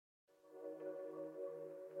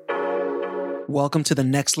Welcome to the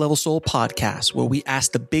Next Level Soul podcast, where we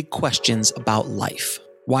ask the big questions about life.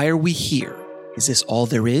 Why are we here? Is this all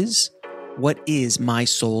there is? What is my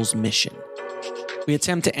soul's mission? We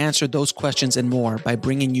attempt to answer those questions and more by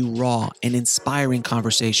bringing you raw and inspiring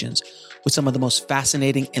conversations with some of the most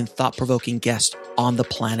fascinating and thought-provoking guests on the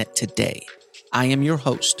planet today. I am your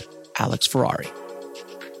host, Alex Ferrari.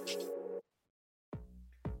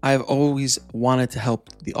 I've always wanted to help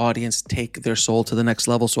the audience take their soul to the next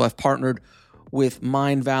level, so I've partnered with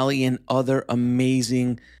Mind Valley and other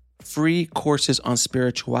amazing free courses on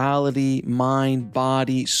spirituality, mind,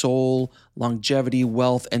 body, soul, longevity,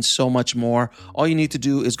 wealth, and so much more. All you need to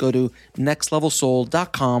do is go to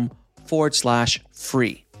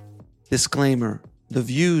nextlevelsoul.com/free. Disclaimer: the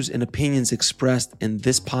views and opinions expressed in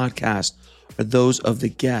this podcast are those of the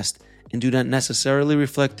guest and do not necessarily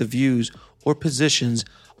reflect the views or positions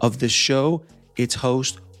of the show, its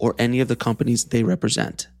host, or any of the companies they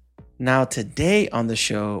represent. Now, today on the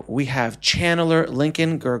show, we have channeler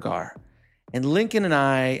Lincoln Gergar. And Lincoln and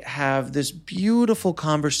I have this beautiful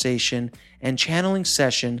conversation and channeling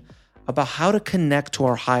session about how to connect to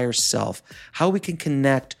our higher self, how we can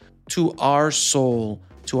connect to our soul,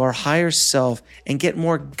 to our higher self, and get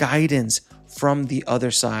more guidance from the other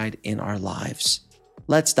side in our lives.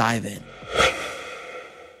 Let's dive in.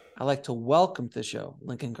 I'd like to welcome to the show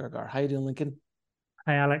Lincoln Gergar. How you doing, Lincoln?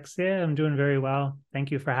 Hi, Alex. Yeah, I'm doing very well. Thank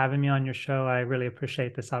you for having me on your show. I really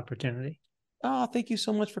appreciate this opportunity. Oh, thank you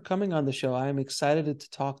so much for coming on the show. I am excited to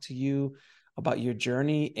talk to you about your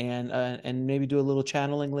journey and maybe do a little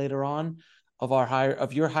channeling later on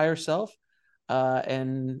of your higher self,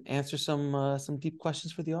 and answer some deep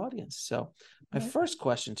questions for the audience. So, my first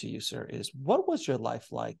question to you, sir, is what was your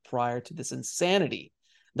life like prior to this insanity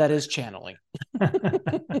that is channeling?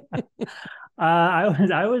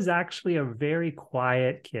 I was actually a very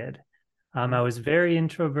quiet kid. I was very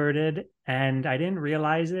introverted, and I didn't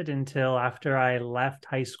realize it until after I left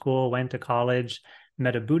high school, went to college,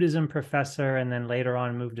 met a Buddhism professor, and then later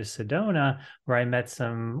on moved to Sedona, where I met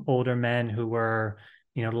some older men who were,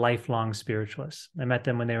 lifelong spiritualists. I met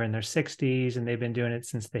them when they were in their 60s, and they've been doing it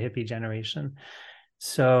since the hippie generation.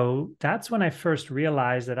 So that's when I first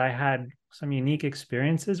realized that I had some unique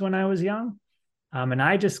experiences when I was young. And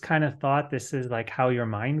I just kind of thought this is like how your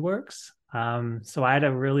mind works. So I had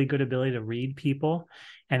a really good ability to read people,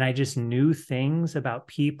 and I just knew things about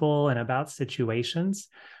people and about situations.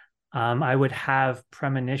 I would have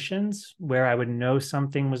premonitions where I would know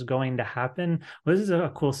something was going to happen. Well, this is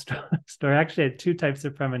a cool story. Actually, I had two types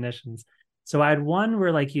of premonitions. So I had one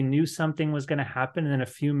where like you knew something was going to happen, and then a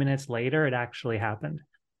few minutes later, it actually happened.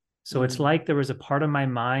 So it's like there was a part of my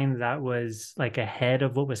mind that was like ahead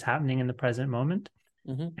of what was happening in the present moment.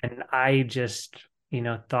 And I just,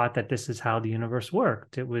 thought that this is how the universe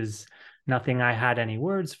worked. It was nothing I had any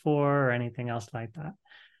words for or anything else like that.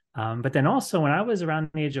 But then also when I was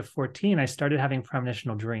around the age of 14, I started having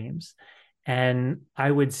premonitional dreams. And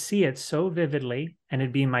I would see it so vividly, and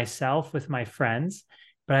it'd be myself with my friends,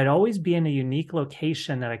 but I'd always be in a unique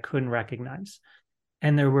location that I couldn't recognize.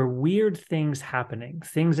 And there were weird things happening,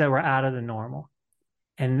 things that were out of the normal.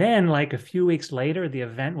 And then like a few weeks later, the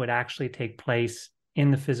event would actually take place in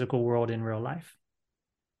the physical world in real life.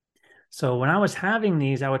 So when I was having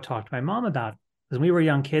these, I would talk to my mom about it. Because when we were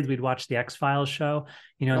young kids, we'd watch the X-Files show,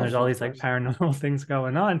 and there's all these like paranormal things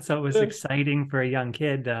going on. So it was exciting for a young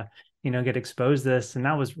kid to, get exposed to this. And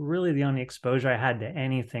that was really the only exposure I had to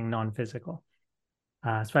anything non-physical.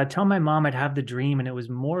 So I'd tell my mom I'd have the dream, and it was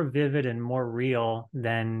more vivid and more real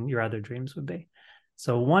than your other dreams would be.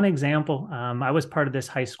 So one example, I was part of this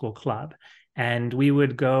high school club, and we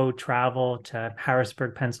would go travel to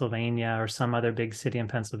Harrisburg, Pennsylvania, or some other big city in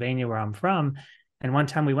Pennsylvania where I'm from. And one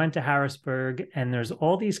time we went to Harrisburg, and there's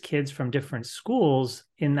all these kids from different schools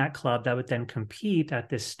in that club that would then compete at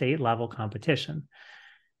this state level competition.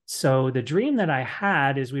 So the dream that I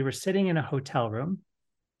had is we were sitting in a hotel room,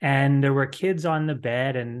 and there were kids on the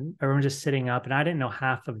bed, and everyone just sitting up. And I didn't know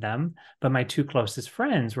half of them, but my two closest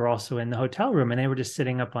friends were also in the hotel room, and they were just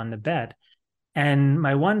sitting up on the bed. And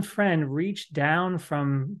my one friend reached down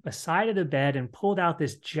from the side of the bed and pulled out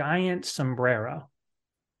this giant sombrero,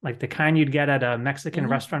 like the kind you'd get at a Mexican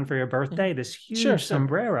restaurant for your birthday, this huge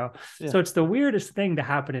sombrero. Yeah. So it's the weirdest thing to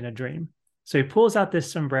happen in a dream. So he pulls out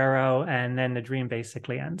this sombrero, and then the dream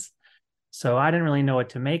basically ends. So I didn't really know what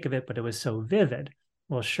to make of it, but it was so vivid.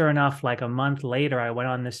 Well, sure enough, like a month later, I went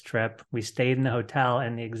on this trip. We stayed in the hotel,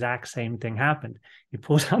 and the exact same thing happened. He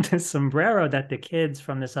pulled out this sombrero that the kids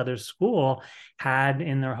from this other school had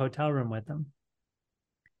in their hotel room with them.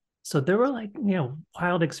 So there were like,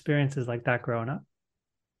 wild experiences like that growing up.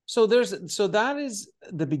 So that is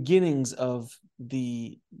the beginnings of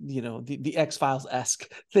the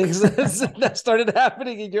X-Files-esque things that started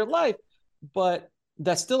happening in your life, but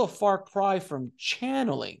that's still a far cry from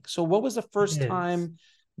channeling. So what was the It first is. time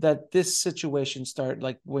that this situation started,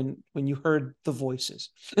 like when you heard the voices?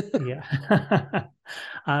 Yeah.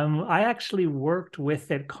 I actually worked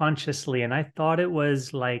with it consciously, and I thought it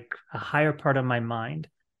was like a higher part of my mind.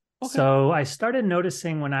 Okay. So I started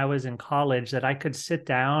noticing when I was in college that I could sit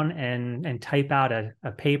down and type out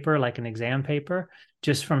a paper, like an exam paper,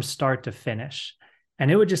 just from start to finish.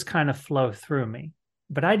 And it would just kind of flow through me.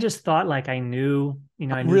 But I just thought like I knew,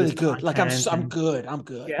 I I'm knew really this good. Like content I'm and good. I'm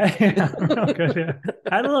good. yeah, yeah, real good. Yeah.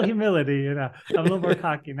 I had a little humility, I'm a little more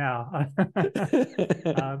cocky now.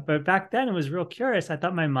 But back then it was real curious. I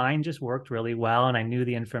thought my mind just worked really well and I knew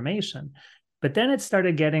the information. But then it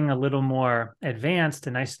started getting a little more advanced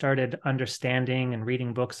and I started understanding and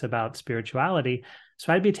reading books about spirituality.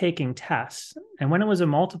 So I'd be taking tests. And when it was a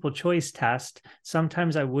multiple choice test,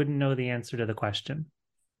 sometimes I wouldn't know the answer to the question.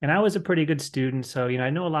 And I was a pretty good student. So, I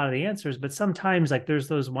know a lot of the answers, but sometimes like there's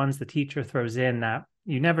those ones the teacher throws in that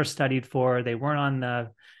you never studied for. They weren't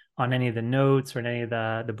on any of the notes or any of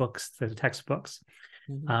the books, the textbooks.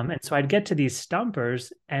 Mhm. And so I'd get to these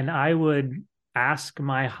stumpers and I would ask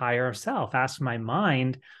my higher self, ask my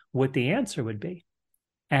mind what the answer would be.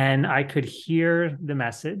 And I could hear the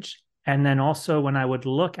message. And then also, when I would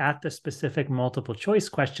look at the specific multiple choice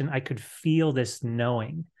question, I could feel this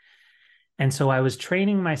knowing. And so I was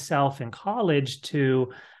training myself in college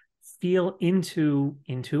to feel into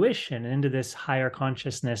intuition, into this higher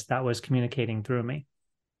consciousness that was communicating through me.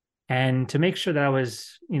 And to make sure that I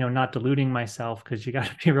was, not deluding myself, because you got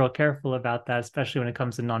to be real careful about that, especially when it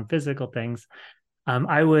comes to non-physical things.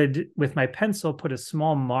 I would, with my pencil, put a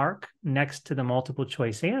small mark next to the multiple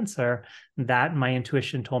choice answer that my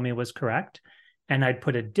intuition told me was correct. And I'd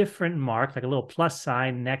put a different mark, like a little plus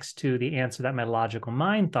sign, next to the answer that my logical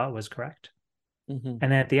mind thought was correct. Mhm.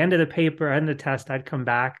 And then at the end of the paper and the test, I'd come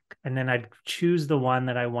back and then I'd choose the one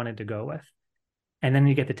that I wanted to go with. And then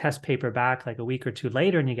you get the test paper back like a week or two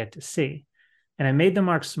later and you get to see. And I made the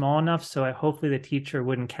mark small enough so hopefully the teacher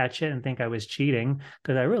wouldn't catch it and think I was cheating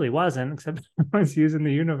because I really wasn't, except I was using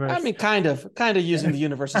the I universe. mean, kind of using Yeah. the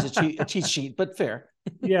universe as a cheat sheet, but fair.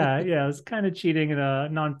 Yeah, it was kind of cheating in a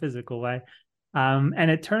non-physical way.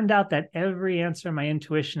 And it turned out that every answer my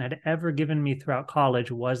intuition had ever given me throughout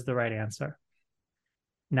college was the right answer.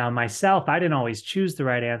 Now, myself, I didn't always choose the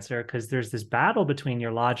right answer because there's this battle between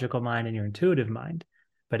your logical mind and your intuitive mind.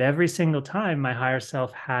 But every single time, my higher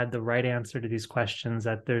self had the right answer to these questions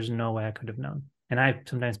that there's no way I could have known. And I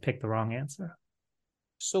sometimes picked the wrong answer.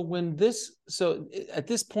 So at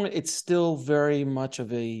this point, it's still very much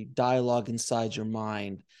of a dialogue inside your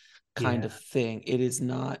mind kind of Yeah. thing. It is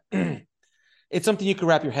not, it's something you can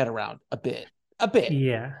wrap your head around a bit.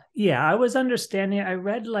 Yeah. Yeah. I was understanding. I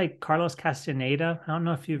read like Carlos Castaneda. I don't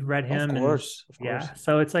know if you've read Of him. And course, of yeah. course.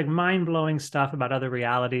 So it's like mind blowing stuff about other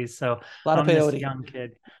realities. So A lot of I'm this peyote. young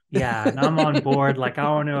kid. Yeah. And I'm on board. Like I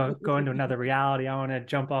want to go into another reality. I want to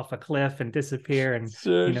jump off a cliff and disappear and,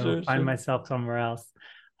 Sure, sure, find sure. myself somewhere else.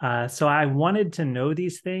 So I wanted to know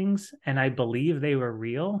these things and I believe they were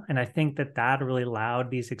real. And I think that really allowed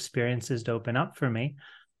these experiences to open up for me.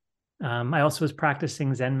 I also was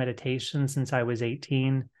practicing Zen meditation since I was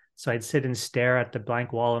 18. So I'd sit and stare at the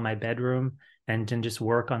blank wall in my bedroom and just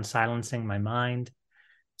work on silencing my mind.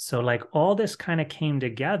 So, like, all this kind of came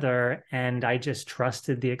together, and I just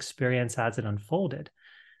trusted the experience as it unfolded.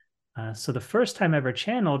 So, the first time I ever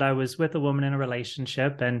channeled, I was with a woman in a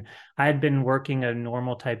relationship, and I had been working a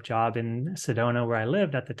normal type job in Sedona where I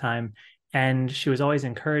lived at the time. And she was always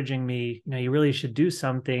encouraging me, you really should do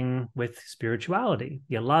something with spirituality.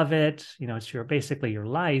 You love it, it's basically your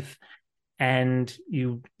life. And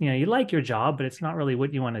you like your job, but it's not really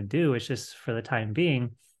what you want to do. It's just for the time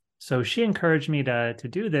being. So she encouraged me to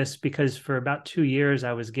do this because for about 2 years,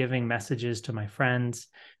 I was giving messages to my friends,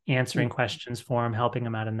 answering Hmm. questions for them, helping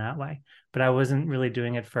them out in that way. But I wasn't really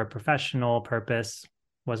doing it for a professional purpose,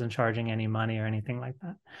 wasn't charging any money or anything like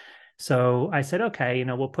that. So I said, okay,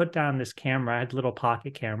 we'll put down this camera. I had a little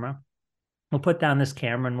pocket camera. We'll put down this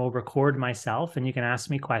camera and we'll record myself, and you can ask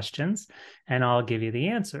me questions and I'll give you the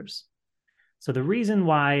answers. So the reason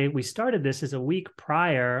why we started this is a week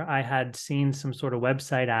prior, I had seen some sort of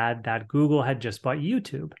website ad that Google had just bought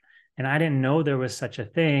YouTube. And I didn't know there was such a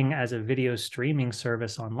thing as a video streaming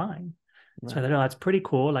service online. So I Right. thought, oh, that's pretty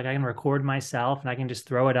cool. Like I can record myself and I can just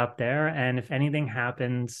throw it up there. And if anything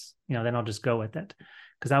happens, then I'll just go with it.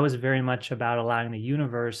 Because I was very much about allowing the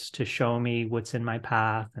universe to show me what's in my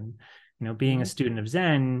path. And, being a Mhm. student of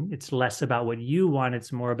Zen, it's less about what you want.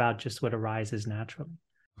 It's more about just what arises naturally.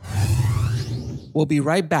 We'll be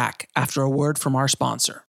right back after a word from our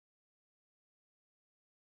sponsor.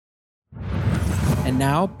 And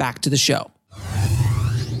now back to the show.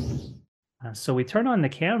 So we turn on the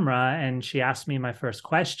camera and she asked me my first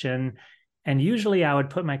question. And usually I would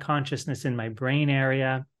put my consciousness in my brain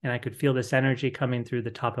area and I could feel this energy coming through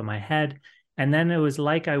the top of my head. And then it was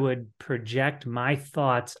like I would project my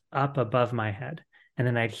thoughts up above my head. And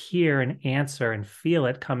then I'd hear an answer and feel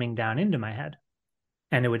it coming down into my head.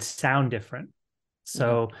 And it would sound different.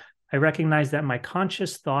 So I recognized that my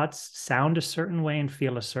conscious thoughts sound a certain way and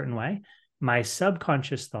feel a certain way. My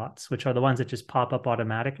subconscious thoughts, which are the ones that just pop up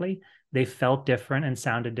automatically, they felt different and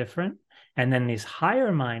sounded different. And then these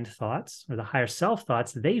higher mind thoughts, or the higher self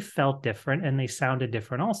thoughts, they felt different and they sounded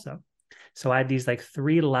different also. So I had these like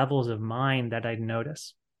 3 levels of mind that I'd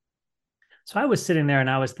notice. So I was sitting there and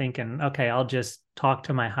I was thinking, okay, I'll just talk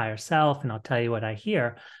to my higher self and I'll tell you what I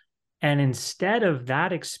hear. And instead of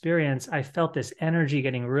that experience, I felt this energy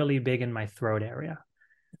getting really big in my throat area,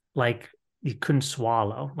 like you couldn't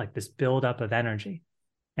swallow, like this buildup of energy.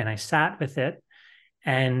 And I sat with it.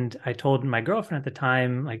 And I told my girlfriend at the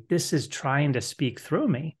time, like, this is trying to speak through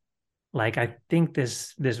me. Like, I think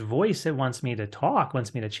this voice, it wants me to talk,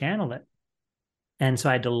 wants me to channel it. And so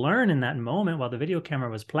I had to learn in that moment while the video camera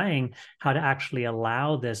was playing how to actually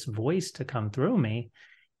allow this voice to come through me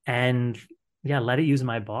and let it use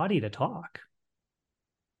my body to talk.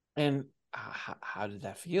 And how did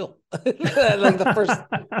that feel? Like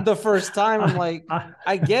the first time, I'm like,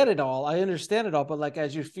 I get it all, I understand it all, but like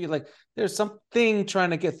as you feel like there's something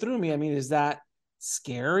trying to get through me, I mean, is that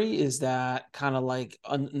scary? Is that kind of like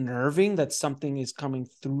unnerving that something is coming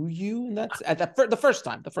through you? And that's at the first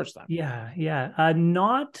time.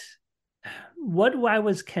 Not what I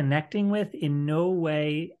was connecting with in no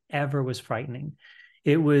way ever was frightening.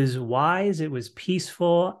 It was wise, it was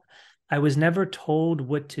peaceful. I was never told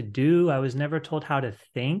what to do. I was never told how to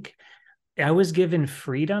think. I was given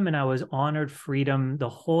freedom and I was honored freedom the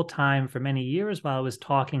whole time for many years while I was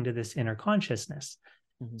talking to this inner consciousness.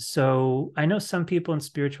 Mm-hmm. So I know some people in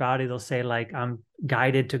spirituality, they'll say like, I'm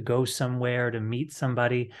guided to go somewhere to meet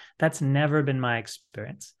somebody. That's never been my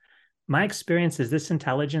experience. My experience is this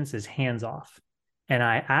intelligence is hands off and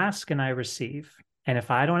I ask and I receive. And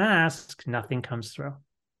if I don't ask, nothing comes through.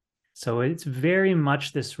 So it's very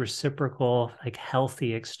much this reciprocal, like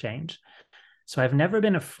healthy exchange. So I've never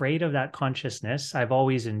been afraid of that consciousness. I've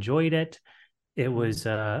always enjoyed it. It was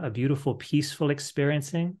a beautiful, peaceful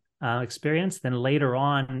experience. Then later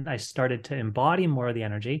on, I started to embody more of the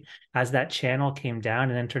energy as that channel came down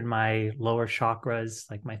and entered my lower chakras,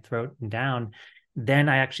 like my throat and down. Then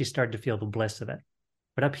I actually started to feel the bliss of it.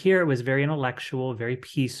 But up here, it was very intellectual, very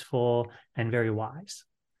peaceful, and very wise.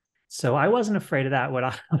 So I wasn't afraid of that. What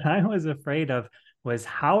I was afraid of was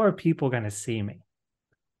how are people going to see me?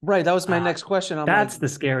 Right. That was my next question. That's the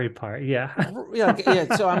scary part. Yeah.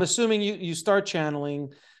 Yeah. So I'm assuming you start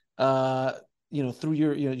channeling, through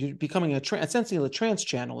you're becoming essentially a trance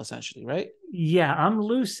channel, essentially, right? Yeah. I'm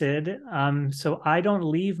lucid. So I don't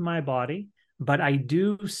leave my body, but I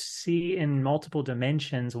do see in multiple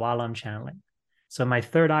dimensions while I'm channeling. So my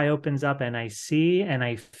third eye opens up and I see and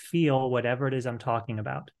I feel whatever it is I'm talking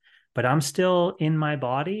about. But I'm still in my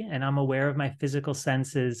body and I'm aware of my physical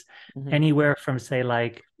senses, anywhere from say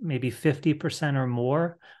like maybe 50% or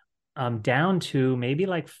more down to maybe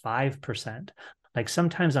like 5%. Like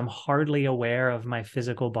sometimes I'm hardly aware of my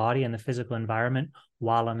physical body and the physical environment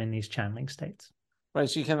while I'm in these channeling states. Right.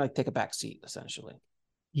 So you can like take a back seat essentially.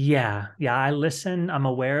 Yeah. I listen. I'm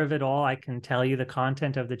aware of it all. I can tell you the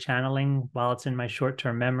content of the channeling while it's in my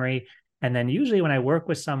short-term memory. And then usually when I work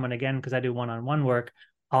with someone, again, because I do one-on-one work,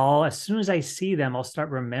 as soon as I see them, I'll start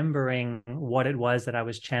remembering what it was that I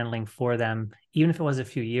was channeling for them, even if it was a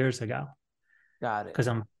few years ago. Got it. Because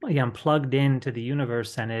I'm plugged into the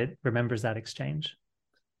universe and it remembers that exchange.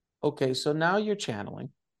 Okay, so now you're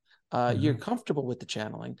channeling. You're comfortable with the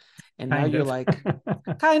channeling, and now Kind you're of.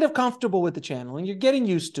 like kind of comfortable with the channeling. You're getting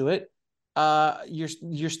used to it.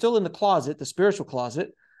 You're still in the closet, the spiritual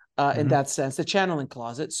closet, in that sense, the channeling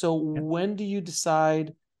closet. So when do you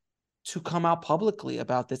decide to come out publicly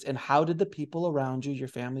about this, and how did the people around you, your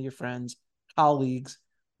family, your friends, colleagues,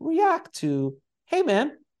 react to, hey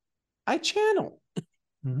man, I channel?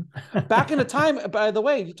 Back in the time, by the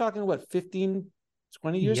way, you're talking what, 15,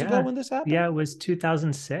 20 years ago when this happened? Yeah, it was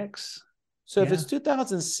 2006. So if it's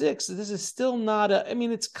 2006, this is still not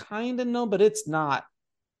it's kind of known, but it's not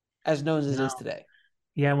as known as it is today.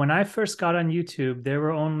 Yeah, when I first got on YouTube, there were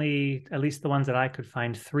only, at least the ones that I could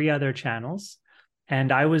find, 3 other channels.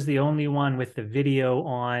 And I was the only one with the video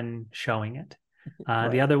on showing it. The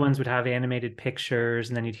Right. other ones would have animated pictures,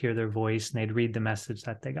 and then you'd hear their voice and they'd read the message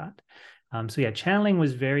that they got. So yeah, channeling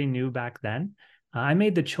was very new back then. I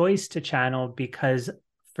made the choice to channel because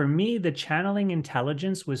for me, the channeling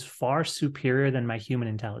intelligence was far superior than my human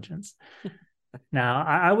intelligence. Now,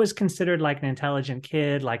 I was considered like an intelligent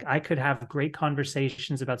kid. Like I could have great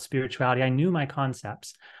conversations about spirituality. I knew my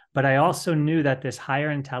concepts, but I also knew that this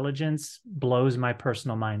higher intelligence blows my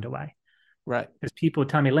personal mind away. Right. Because people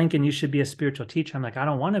tell me, Lincoln, you should be a spiritual teacher. I'm like, I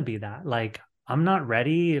don't want to be that. Like, I'm not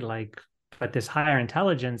ready. Like, but this higher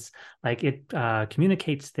intelligence, like it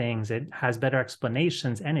communicates things, it has better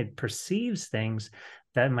explanations, and it perceives things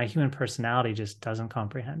that my human personality just doesn't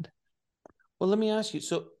comprehend. Well, let me ask you.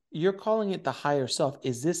 So you're calling it the higher self.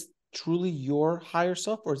 Is this truly your higher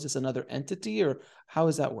self, or is this another entity, or how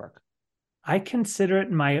does that work? I consider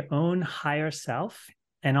it my own higher self,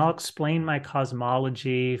 and I'll explain my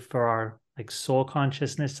cosmology for our like soul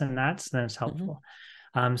consciousness, and then it's helpful.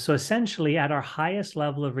 So essentially, at our highest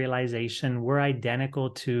level of realization, we're identical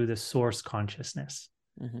to the source consciousness.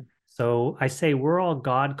 Mm-hmm. So I say we're all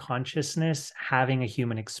God consciousness having a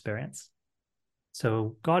human experience.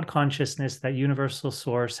 So God consciousness, that universal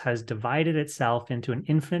source, has divided itself into an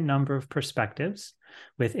infinite number of perspectives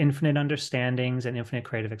with infinite understandings and infinite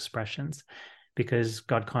creative expressions, because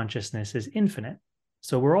God consciousness is infinite.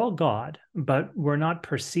 So we're all God, but we're not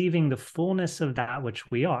perceiving the fullness of that which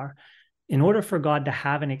we are. In order for God to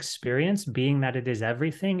have an experience, being that it is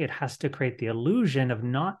everything, it has to create the illusion of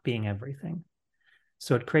not being everything.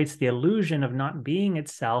 So it creates the illusion of not being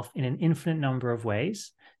itself in an infinite number of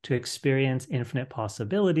ways to experience infinite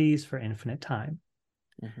possibilities for infinite time.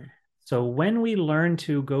 Mm-hmm. So when we learn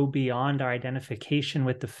to go beyond our identification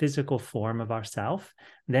with the physical form of ourself,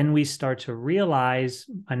 then we start to realize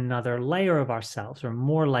another layer of ourselves, or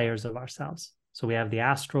more layers of ourselves. So we have the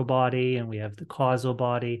astral body and we have the causal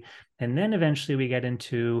body, and then eventually we get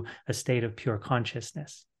into a state of pure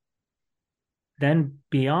consciousness. Then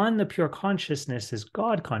beyond the pure consciousness is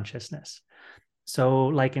God consciousness. So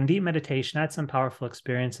like in deep meditation, I had some powerful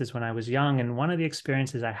experiences when I was young. And one of the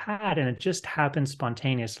experiences I had, and it just happened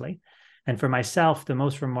spontaneously. And for myself, the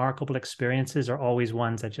most remarkable experiences are always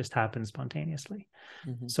ones that just happen spontaneously.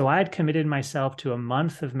 Mm-hmm. So I had committed myself to a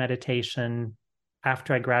month of meditation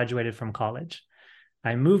after I graduated from college.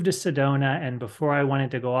 I moved to Sedona, and before I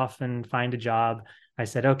wanted to go off and find a job, I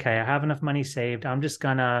said, okay, I have enough money saved. I'm just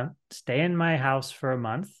going to stay in my house for a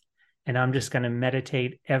month, and I'm just going to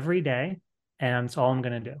meditate every day. And that's all I'm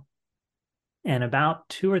going to do. And about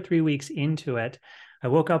 2 or 3 weeks into it, I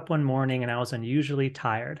woke up one morning and I was unusually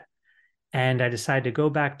tired. And I decided to go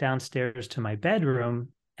back downstairs to my bedroom.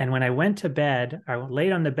 And when I went to bed, I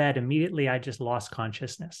laid on the bed, immediately I just lost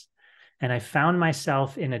consciousness. And I found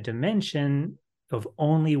myself in a dimension of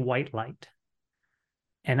only white light.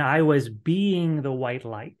 And I was being the white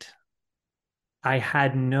light. I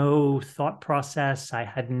had no thought process. I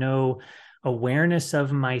had no awareness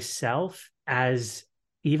of myself as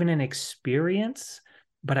even an experience,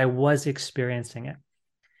 but I was experiencing it.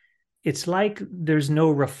 It's like there's no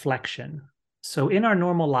reflection. So in our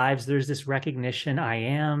normal lives, there's this recognition,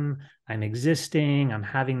 I'm existing, I'm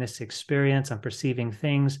having this experience, I'm perceiving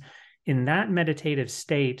things. In that meditative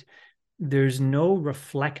state, there's no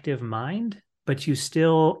reflective mind, but you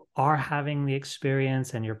still are having the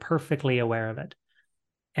experience and you're perfectly aware of it.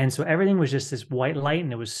 And so everything was just this white light,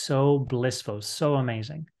 and it was so blissful, so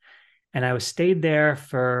amazing. And I was stayed there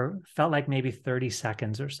for, felt like maybe 30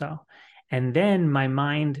 seconds or so. And then my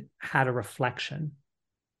mind had a reflection.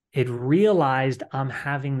 It realized I'm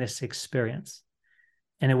having this experience.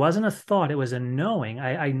 And it wasn't a thought, it was a knowing.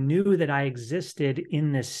 I knew that I existed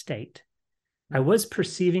in this state. I was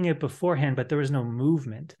perceiving it beforehand, but there was no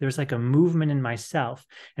movement. There was like a movement in myself.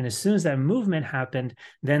 And as soon as that movement happened,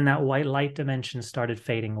 then that white light dimension started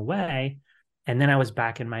fading away. And then I was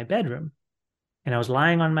back in my bedroom. And I was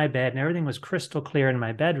lying on my bed and everything was crystal clear in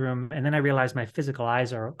my bedroom. And then I realized my physical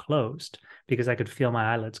eyes are closed because I could feel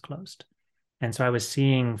my eyelids closed. And so I was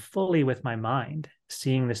seeing fully with my mind,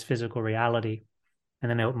 seeing this physical reality. And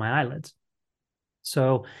then I opened my eyelids.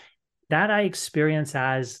 So that I experience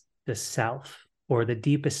as the self, or the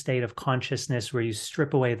deepest state of consciousness, where you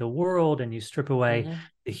strip away the world and you strip away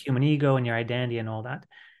the human ego and your identity and all that.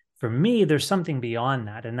 For me, there's something beyond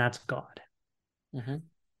that, and that's God.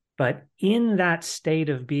 But in that state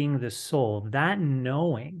of being the soul, that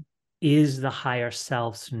knowing is the higher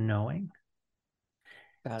self's knowing.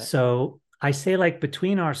 So I say, like,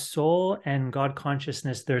 between our soul and God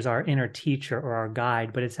consciousness, there's our inner teacher or our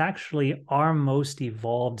guide, but it's actually our most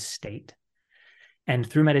evolved state. And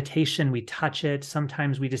through meditation, we touch it.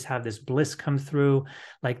 Sometimes we just have this bliss come through.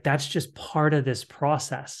 Like, that's just part of this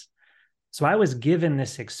process. So I was given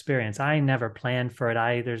this experience. I never planned for it.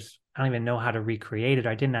 I don't even know how to recreate it.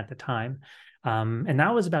 I didn't at the time. And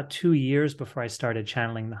that was about 2 years before I started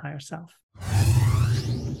channeling the higher self.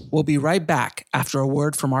 We'll be right back after a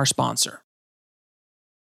word from our sponsor.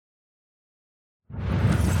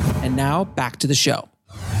 And now back to the show.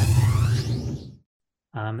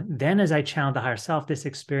 Then as I channeled the higher self, this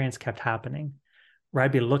experience kept happening, where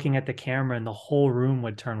I'd be looking at the camera and the whole room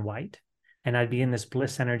would turn white. And I'd be in this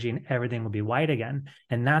bliss energy and everything would be white again.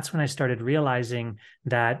 And that's when I started realizing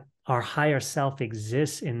that our higher self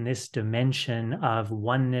exists in this dimension of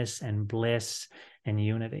oneness and bliss and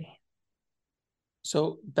unity.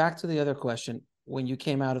 So back to the other question. When you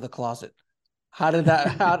came out of the closet, how did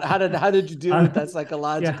that, how did you deal with that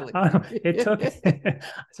psychologically? It took,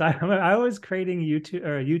 so I was creating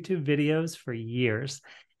YouTube videos for years,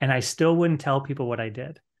 and I still wouldn't tell people what I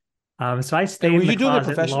did. So I stayed in the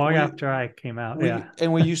closet long after I came out.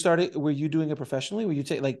 And when you started, were you doing it professionally? Were you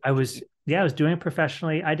I was doing it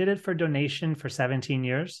professionally. I did it for donation for 17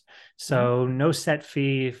 years. So no set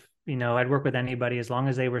fee. I'd work with anybody as long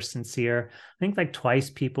as they were sincere. I think like twice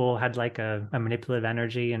people had like a manipulative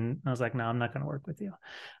energy, and I was like, no, I'm not going to work with you.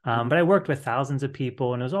 But I worked with thousands of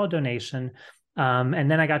people, and it was all donation. And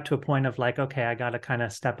then I got to a point of like, okay, I got to kind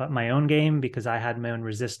of step up my own game, because I had my own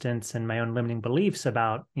resistance and my own limiting beliefs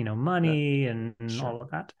about, money and all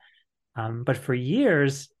of that. But for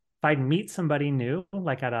years, if I'd meet somebody new,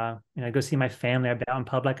 like at go see my family, I'd be out in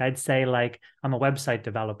public, I'd say like, I'm a website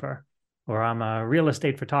developer, or I'm a real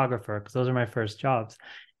estate photographer, because those are my first jobs.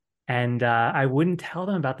 And I wouldn't tell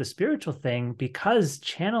them about the spiritual thing, because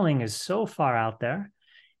channeling is so far out there.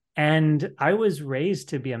 And I was raised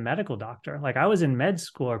to be a medical doctor. Like I was in med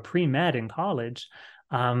school or pre-med in college.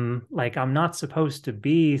 Like I'm not supposed to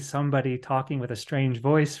be somebody talking with a strange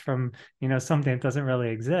voice from, something that doesn't really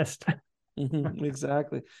exist.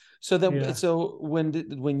 Exactly. So so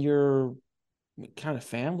when your kind of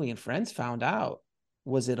family and friends found out,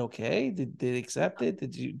 was it okay? Did they accept it?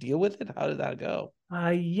 Did you deal with it? How did that go?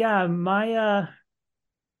 Yeah,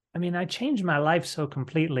 I changed my life so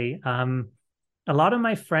completely. A lot of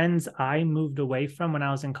my friends I moved away from when I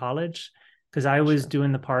was in college, because I was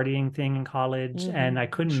doing the partying thing in college, and I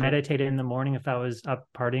couldn't meditate in the morning if I was up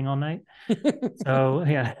partying all night. So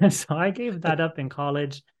so I gave that up in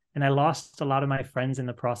college, and I lost a lot of my friends in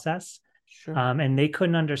the process. And they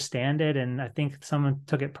couldn't understand it. And I think someone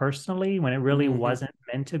took it personally when it really wasn't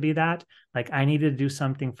meant to be that. Like I needed to do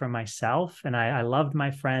something for myself. And I loved my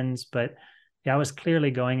friends, but I was clearly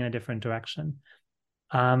going in a different direction.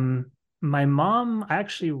 My mom, I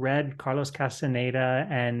actually read Carlos Castaneda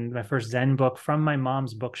and my first Zen book from my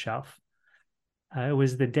mom's bookshelf. It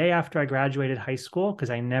was the day after I graduated high school,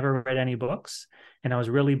 because I never read any books, and I was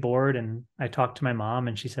really bored. And I talked to my mom,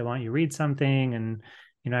 and she said, why don't you read something? And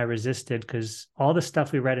I resisted, because all the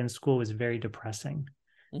stuff we read in school was very depressing.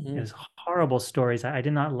 It was horrible stories. I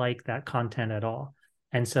did not like that content at all.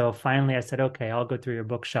 And so finally I said, okay, I'll go through your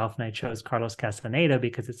bookshelf. And I chose Carlos Castaneda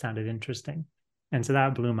because it sounded interesting. And so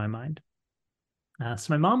that blew my mind.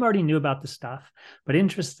 So my mom already knew about the stuff. But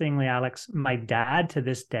interestingly, Alex, my dad to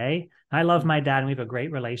this day, I love my dad and we have a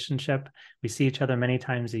great relationship. We see each other many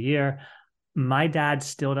times a year. My dad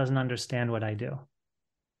still doesn't understand what I do.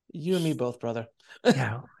 You and me both, brother.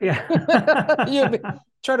 Yeah.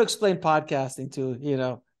 Try to explain podcasting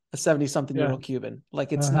to, a 70-something-year-old Cuban.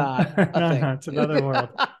 Like it's not a thing. No, it's another world.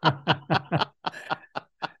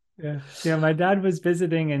 Yeah. My dad was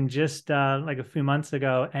visiting, and just like a few months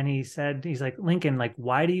ago, and he's like, Lincoln, like,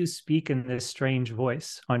 why do you speak in this strange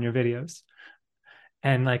voice on your videos?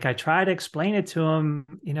 And like, I try to explain it to him,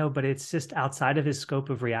 but it's just outside of his scope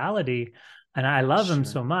of reality. And I love him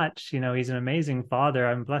so much. He's an amazing father.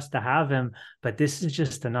 I'm blessed to have him, but this is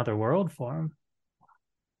just another world for him.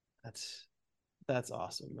 That's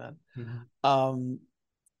awesome, man.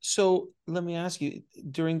 So let me ask you,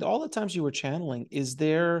 during all the times you were channeling, is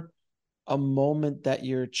there a moment that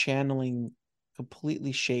your channeling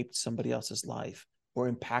completely shaped somebody else's life or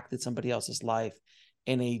impacted somebody else's life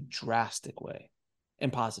in a drastic way, in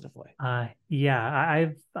positive way?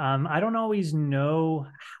 I don't always know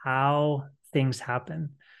how things happen.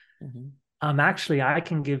 Actually, I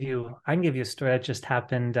can give you a story that just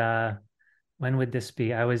happened. When would this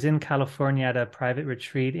be? I was in California at a private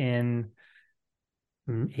retreat in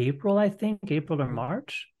April, I think, April or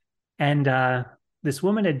March. And this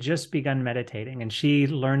woman had just begun meditating, and she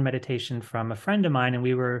learned meditation from a friend of mine, and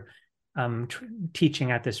we were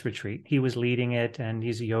teaching at this retreat. He was leading it, and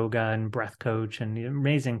he's a yoga and breath coach and an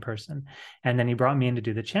amazing person. And then he brought me in to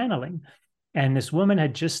do the channeling. And this woman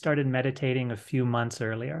had just started meditating a few months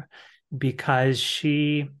earlier, because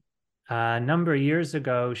she a number of years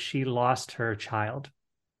ago, she lost her child.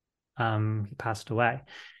 He passed away.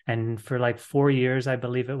 And for like 4 years, I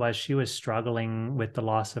believe it was, she was struggling with the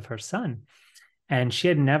loss of her son. And she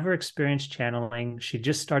had never experienced channeling. She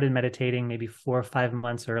just started meditating maybe 4 or 5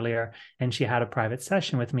 months earlier, and she had a private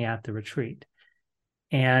session with me at the retreat.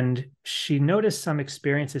 And she noticed some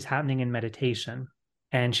experiences happening in meditation.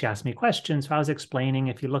 And she asked me questions. So I was explaining,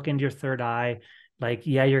 if you look into your third eye, like,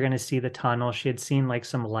 yeah, you're going to see the tunnel. She had seen like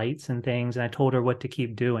some lights and things. And I told her what to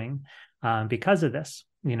keep doing because of this,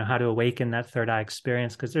 how to awaken that third eye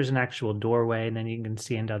experience, because there's an actual doorway and then you can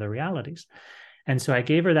see into other realities. And so I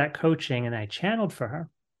gave her that coaching and I channeled for her.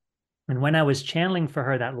 And when I was channeling for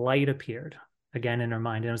her, that light appeared again in her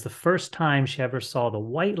mind. And it was the first time she ever saw the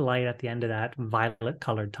white light at the end of that violet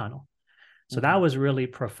colored tunnel. So that was really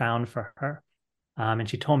profound for her. And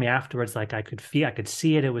she told me afterwards, like, I could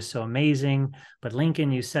see it. It was so amazing. But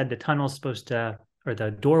Lincoln, you said the tunnel's supposed to, or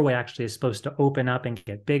the doorway actually is supposed to open up and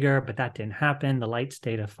get bigger, but that didn't happen. The light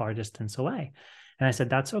stayed a far distance away. And I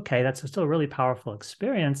said, that's okay. That's still a really powerful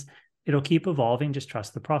experience. It'll keep evolving. Just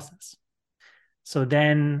trust the process. So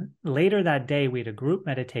then later that day, we had a group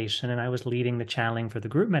meditation and I was leading the channeling for the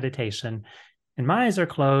group meditation. And my eyes are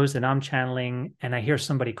closed and I'm channeling and I hear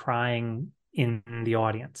somebody crying in the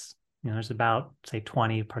audience. There's about, say,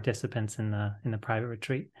 20 participants in the private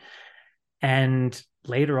retreat. And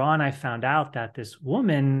later on, I found out that this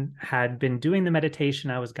woman had been doing the meditation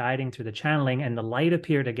I was guiding through the channeling, and the light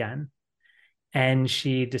appeared again. And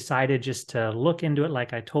she decided just to look into it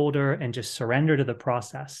like I told her and just surrender to the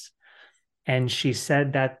process. And she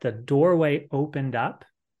said that the doorway opened up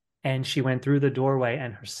and she went through the doorway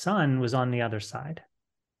and her son was on the other side,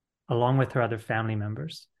 along with her other family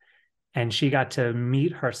members. And she got to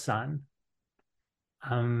meet her son.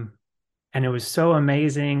 And it was so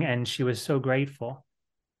amazing. And she was so grateful.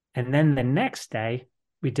 And then the next day,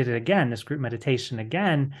 we did it again, this group meditation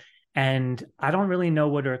again. And I don't really know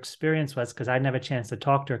what her experience was because I didn't have a chance to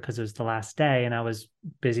talk to her because it was the last day and I was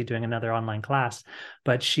busy doing another online class.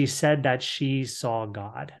 But she said that she saw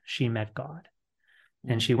God. She met God.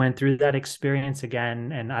 And she went through that experience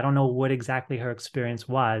again. And I don't know what exactly her experience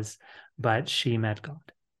was, but she met God.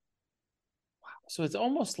 So it's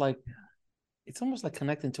almost like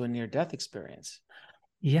connecting to a near-death experience.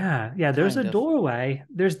 Yeah. There's a doorway.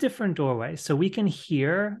 There's different doorways. So we can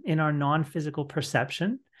hear in our non-physical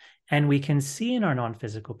perception and we can see in our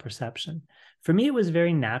non-physical perception. For me, it was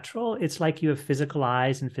very natural. It's like you have physical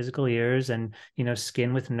eyes and physical ears and,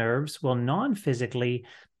 skin with nerves. Well, non-physically,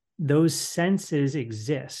 those senses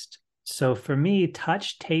exist. So for me,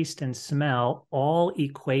 touch, taste, and smell all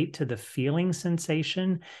equate to the feeling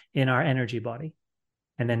sensation in our energy body.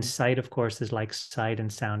 And then sight, of course, is like sight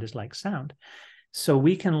and sound is like sound. So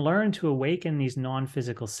we can learn to awaken these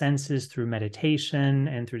non-physical senses through meditation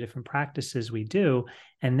and through different practices we do.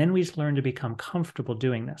 And then we learn to become comfortable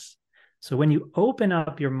doing this. So when you open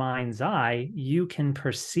up your mind's eye, you can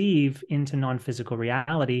perceive into non-physical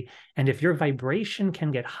reality. And if your vibration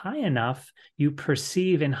can get high enough, you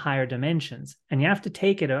perceive in higher dimensions. And you have to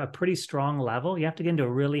take it a pretty strong level. You have to get into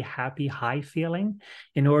a really happy, high feeling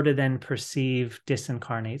in order to then perceive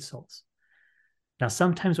disincarnate souls. Now,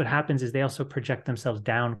 sometimes what happens is they also project themselves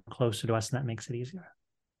down closer to us, and that makes it easier.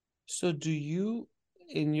 So do you,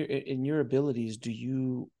 in your abilities,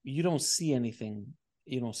 you don't see anything?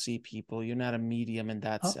 You don't see people. You're not a medium in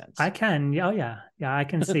that sense. I can. Oh yeah. Yeah, I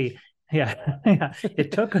can see. Yeah.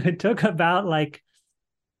 It took about like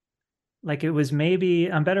it was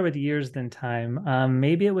maybe, I'm better with years than time.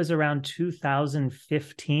 Maybe it was around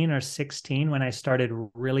 2015 or 16 when I started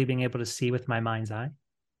really being able to see with my mind's eye.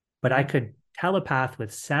 But I could telepath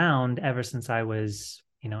with sound ever since I was,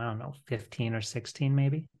 I don't know, 15 or 16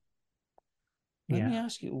 maybe. Let me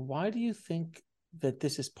ask you, why do you think that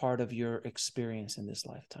this is part of your experience in this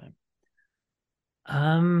lifetime?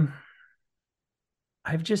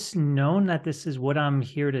 I've just known that this is what I'm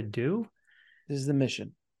here to do. This is the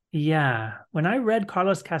mission. Yeah. When I read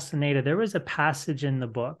Carlos Castaneda, there was a passage in the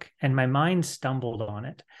book and my mind stumbled on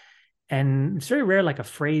it. And it's very rare, like a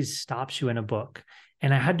phrase stops you in a book.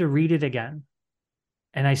 And I had to read it again.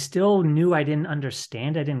 And I still knew I didn't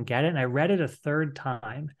understand. I didn't get it. And I read it a third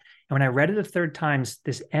time. And when I read it a third time,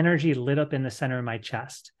 this energy lit up in the center of my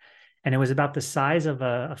chest. And it was about the size of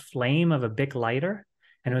a flame of a Bic lighter.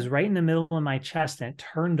 And it was right in the middle of my chest and it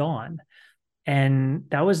turned on. And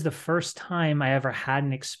that was the first time I ever had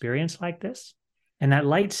an experience like this. And that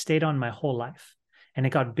light stayed on my whole life. And it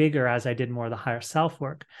got bigger as I did more of the higher self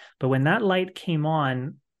work. But when that light came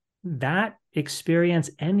on, that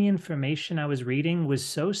experience and the information I was reading was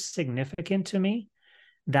so significant to me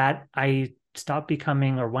that I stop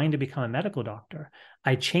becoming or wanting to become a medical doctor,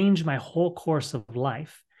 I changed my whole course of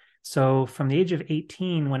life. So from the age of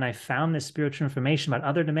 18, when I found this spiritual information about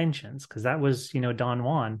other dimensions, because that was, Don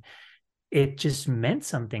Juan, it just meant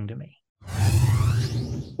something to me.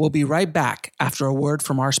 We'll be right back after a word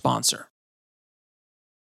from our sponsor.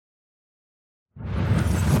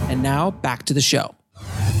 And now back to the show.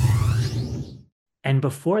 And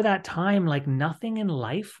before that time, like nothing in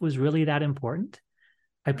life was really that important.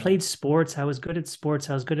 I played sports. I was good at sports.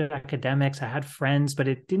 I was good at academics. I had friends, but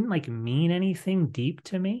it didn't like mean anything deep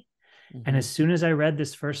to me. Mm-hmm. And as soon as I read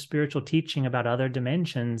this first spiritual teaching about other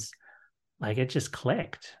dimensions, like it just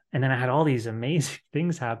clicked. And then I had all these amazing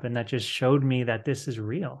things happen that just showed me that this is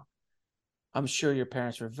real. I'm sure your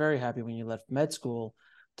parents were very happy when you left med school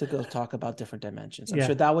to go talk about different dimensions. I'm Yeah.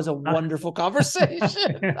 sure that was a wonderful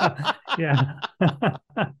conversation. Yeah.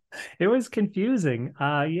 It was confusing.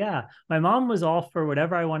 Yeah. My mom was all for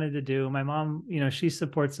whatever I wanted to do. My mom, she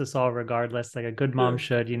supports us all regardless, like a good mom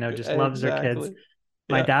should, just loves her kids.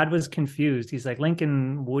 My dad was confused. He's like,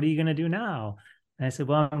 Lincoln, what are you going to do now? And I said,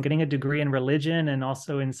 well, I'm getting a degree in religion and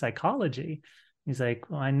also in psychology. He's like,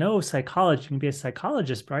 well, I know psychology. You can be a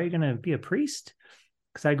psychologist, but are you going to be a priest?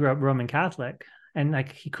 Because I grew up Roman Catholic. And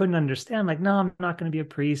like, he couldn't understand, like, no, I'm not going to be a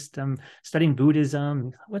priest. I'm studying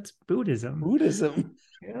Buddhism. What's Buddhism? Buddhism.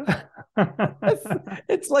 Yeah.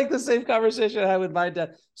 It's like the same conversation I had with my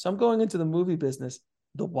dad. So I'm going into the movie business.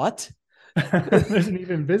 The what? There's an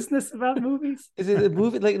even business about movies. Is it a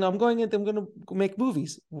movie? Like, no, I'm going to make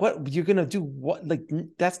movies. What you're going to do? What? Like,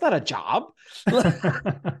 that's not a job.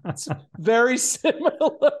 It's very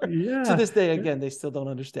similar. Yeah. To this day, again, they still don't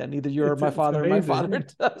understand. Neither you or my father or my father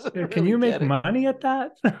doesn't. Yeah, can you make money at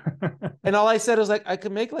that? And all I said was like, I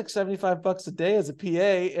could make like $75 a day as a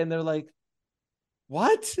PA. And they're like,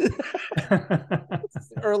 what? The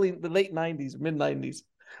late 90s, mid 90s.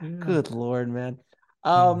 Yeah. Good Lord, man.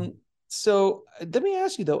 So let me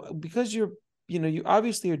ask you though, because you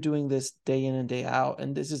obviously are doing this day in and day out,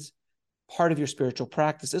 and this is part of your spiritual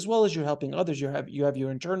practice, as well as you're helping others. You have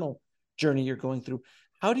your internal journey you're going through.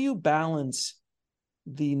 How do you balance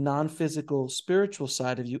the non-physical spiritual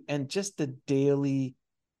side of you and just the daily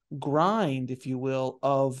grind, if you will,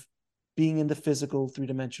 of being in the physical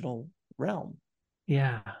three-dimensional realm?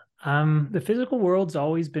 Yeah. The physical world's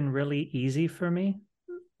always been really easy for me.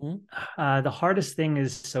 The hardest thing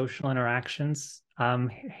is social interactions.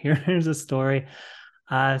 Here's a story.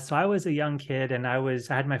 So I was a young kid and I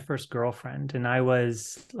had my first girlfriend, and I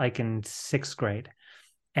was like in 6th grade,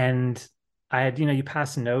 and I had, you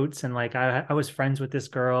pass notes, and like I was friends with this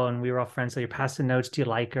girl and we were all friends. So you're passing notes. Do you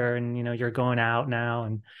like her? And, you're going out now.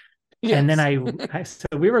 And, yes. And then so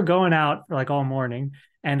we were going out for like all morning,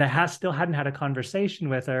 and I still hadn't had a conversation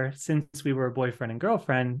with her since we were boyfriend and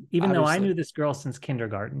girlfriend, even though I knew this girl since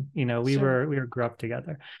kindergarten. We grew up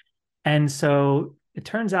together. And so it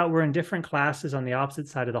turns out we're in different classes on the opposite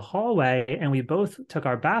side of the hallway, and we both took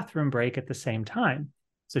our bathroom break at the same time.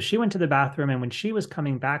 So she went to the bathroom, and when she was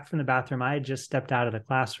coming back from the bathroom, I had just stepped out of the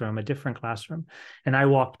classroom, a different classroom, and I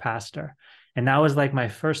walked past her. And that was like my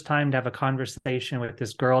first time to have a conversation with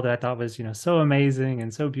this girl that I thought was, so amazing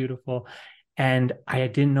and so beautiful. And I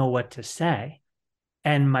didn't know what to say.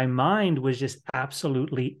 And my mind was just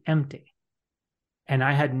absolutely empty. And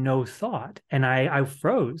I had no thought. And I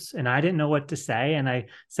froze, and I didn't know what to say. And I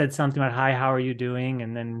said something about, hi, how are you doing?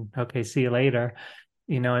 And then, okay, see you later.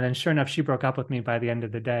 And then sure enough, she broke up with me by the end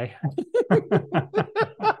of the day.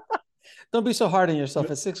 Don't be so hard on yourself.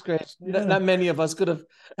 At 6th grade, not many of us could have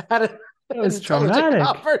had an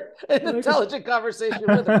intelligent conversation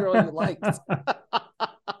with a girl you liked.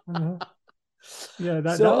 Yeah,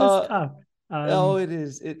 that was tough. It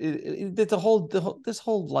is. This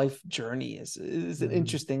whole life journey is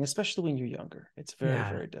interesting, especially when you're younger. It's very,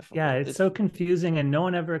 very difficult. Yeah, it's so confusing, and no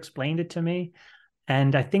one ever explained it to me.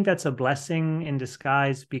 And I think that's a blessing in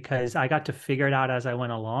disguise, because I got to figure it out as I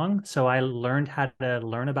went along. So I learned how to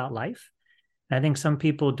learn about life. And I think some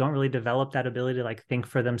people don't really develop that ability to like think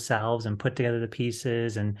for themselves and put together the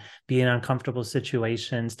pieces and be in uncomfortable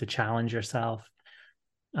situations to challenge yourself.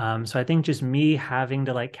 So I think just me having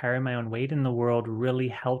to like carry my own weight in the world really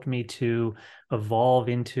helped me to evolve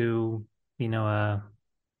into, a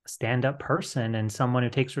stand-up person and someone who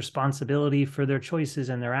takes responsibility for their choices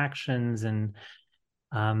and their actions. And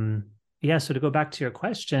so to go back to your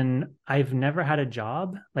question, I've never had a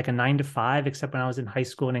job like a 9 to 5, except when I was in high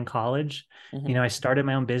school and in college. Mm-hmm. I started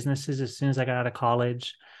my own businesses as soon as I got out of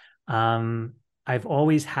college. I've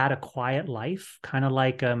always had a quiet life, kind of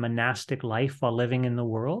like a monastic life while living in the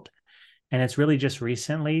world. And it's really just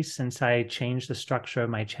recently, since I changed the structure of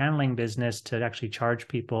my channeling business to actually charge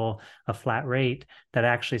people a flat rate, that I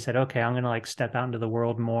actually said, okay, I'm going to like step out into the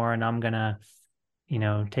world more, and I'm going to,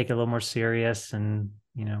 take it a little more serious and,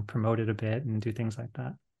 promote it a bit and do things like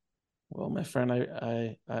that. Well, my friend,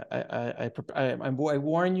 I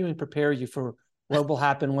warn you and prepare you for what will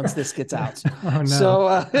happen once this gets out. Oh, no. So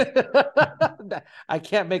I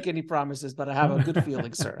can't make any promises, but I have a good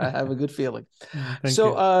feeling, sir. I have a good feeling. Thank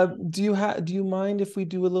you. Do you mind if we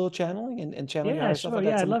do a little channeling and channel your higher self?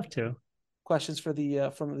 Sure. I'd love to. Questions for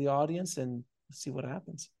the from the audience, and see what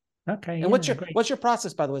happens. Okay. And what's your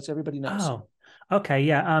process, by the way, so everybody knows? Oh, okay.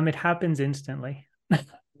 Yeah. It happens instantly.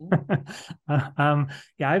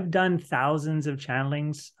 I've done thousands of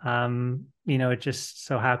channelings. It just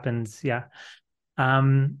so happens. Yeah.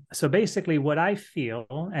 So basically what I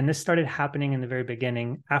feel, and this started happening in the very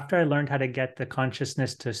beginning, after I learned how to get the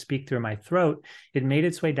consciousness to speak through my throat, it made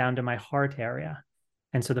its way down to my heart area.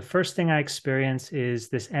 And so the first thing I experience is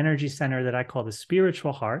this energy center that I call the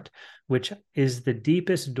spiritual heart, which is the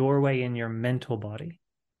deepest doorway in your mental body.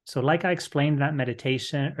 So like I explained that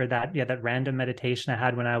meditation, or that random meditation I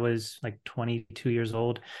had when I was like 22 years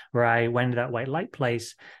old, where I went to that white light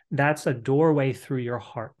place, that's a doorway through your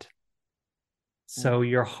heart. So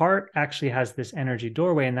your heart actually has this energy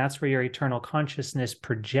doorway, and that's where your eternal consciousness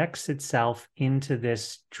projects itself into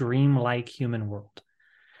this dreamlike human world.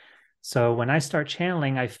 So when I start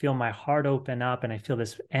channeling, I feel my heart open up and I feel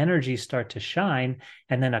this energy start to shine.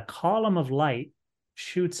 And then a column of light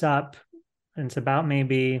shoots up, and it's about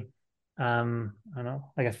maybe, I don't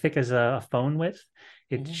know, like as thick as a phone width.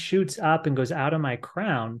 It shoots up and goes out of my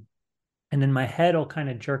crown. And then my head will kind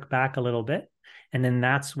of jerk back a little bit. And then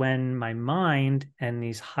that's when my mind and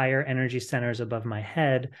these higher energy centers above my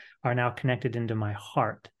head are now connected into my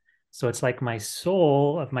heart. So it's like my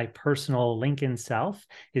soul of my personal Lincoln self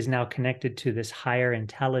is now connected to this higher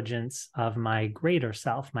intelligence of my greater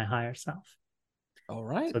self, my higher self. All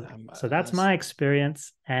right. So that's my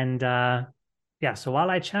experience. And so while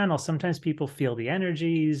I channel, sometimes people feel the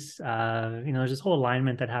energies. There's this whole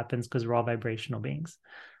alignment that happens because we're all vibrational beings.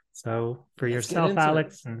 So for yourself,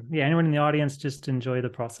 Alex, and anyone in the audience, just enjoy the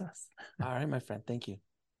process. All right, my friend. Thank you.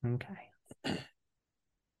 Okay.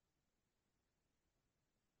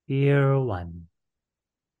 Year 1.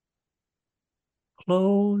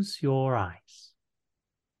 Close your eyes.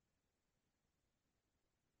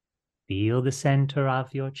 Feel the center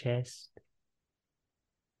of your chest.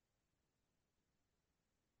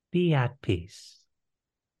 Be at peace.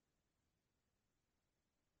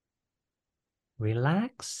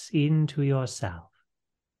 Relax into yourself.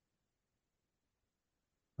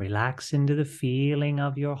 Relax into the feeling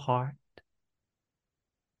of your heart.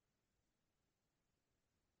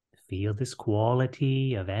 Feel this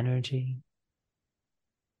quality of energy.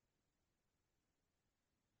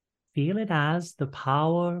 Feel it as the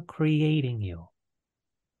power creating you.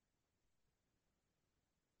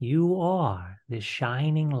 You are this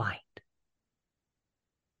shining light.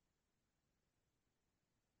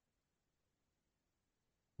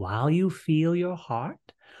 While you feel your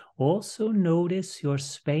heart, also notice your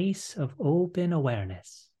space of open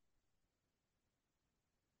awareness.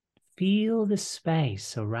 Feel the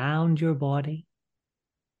space around your body.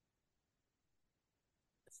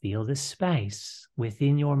 Feel the space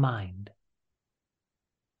within your mind.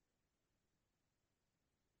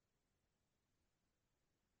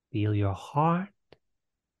 Feel your heart.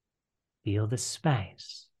 Feel the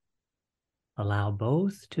space. Allow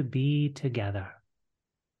both to be together.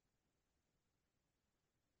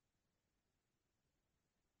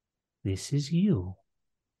 This is you.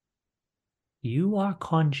 You are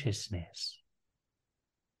consciousness.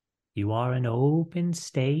 You are an open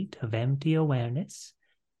state of empty awareness,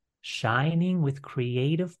 shining with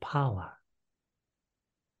creative power.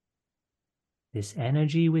 This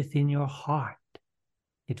energy within your heart,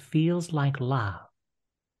 it feels like love.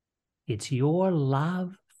 It's your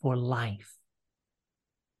love for life.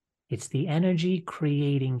 It's the energy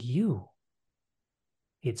creating you.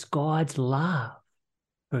 It's God's love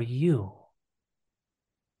for you.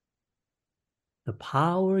 The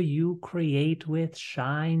power you create with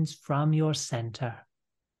shines from your center.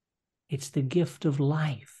 It's the gift of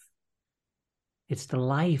life. It's the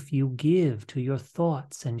life you give to your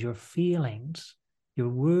thoughts and your feelings, your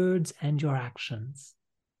words and your actions.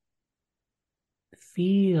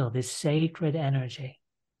 Feel this sacred energy.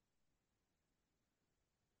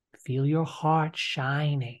 Feel your heart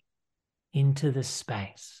shining into the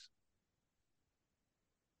space.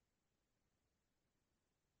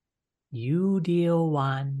 You, dear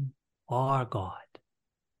one, are God.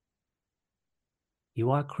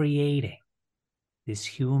 You are creating. this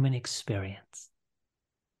human experience.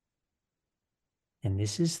 And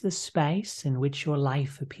this is the space in which your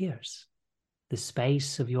life appears, the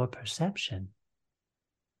space of your perception.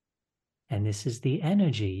 And this is the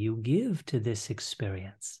energy you give to this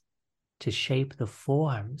experience to shape the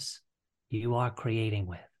forms you are creating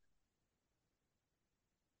with.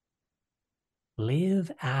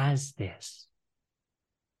 Live as this.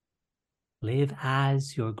 Live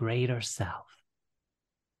as your greater self.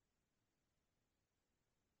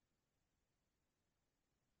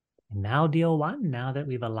 And now, dear one, now that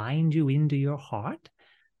we've aligned you into your heart,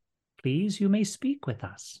 please, you may speak with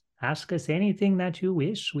us. Ask us anything that you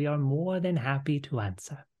wish. We are more than happy to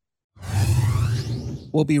answer.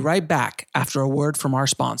 We'll be right back after a word from our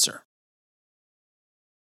sponsor.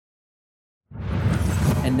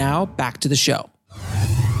 And now, back to the show.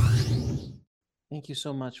 Thank you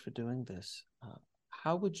so much for doing this.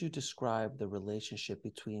 How would you describe the relationship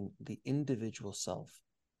between the individual self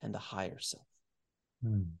and the higher self?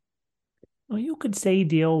 Well, you could say,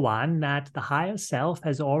 dear one, that the higher self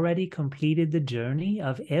has already completed the journey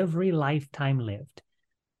of every lifetime lived.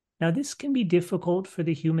 Now, this can be difficult for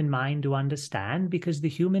the human mind to understand because the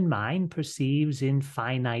human mind perceives in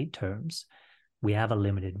finite terms. We have a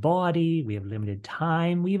limited body, we have limited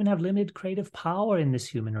time, we even have limited creative power in this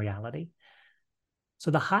human reality.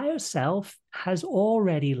 So the higher self has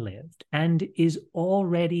already lived and is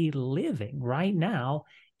already living right now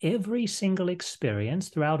every single experience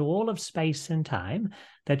throughout all of space and time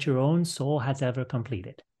that your own soul has ever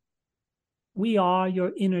completed. We are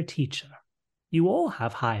your inner teacher. You all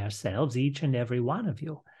have higher selves, each and every one of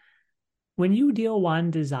you. When you, dear one,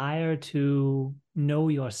 desire to know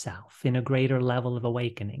yourself in a greater level of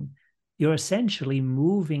awakening, you're essentially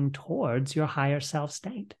moving towards your higher self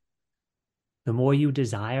state. The more you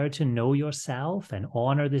desire to know yourself and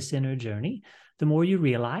honor this inner journey, the more you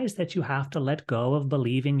realize that you have to let go of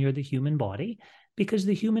believing you're the human body, because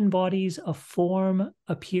the human body's a form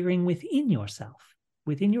appearing within yourself,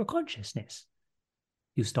 within your consciousness.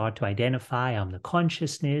 You start to identify, I'm the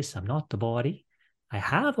consciousness, I'm not the body. I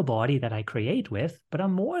have a body that I create with, but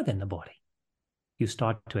I'm more than the body. You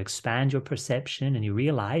start to expand your perception and you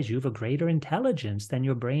realize you have a greater intelligence than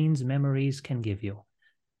your brain's memories can give you.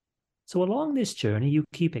 So along this journey, you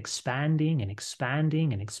keep expanding and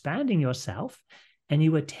expanding and expanding yourself, and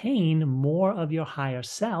you attain more of your higher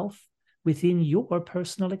self within your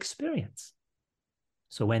personal experience.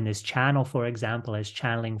 So when this channel, for example, is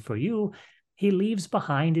channeling for you, he leaves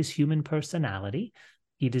behind his human personality.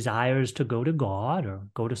 He desires to go to God or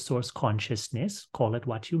go to source consciousness, call it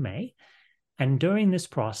what you may. And during this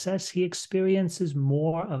process, he experiences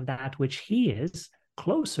more of that which he is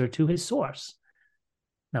closer to his source.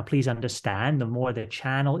 Now, please understand, the more the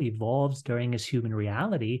channel evolves during his human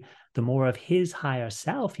reality, the more of his higher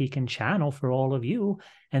self he can channel for all of you,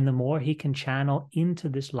 and the more he can channel into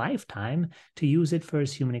this lifetime to use it for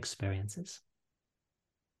his human experiences.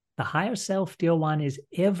 The higher self, dear one, is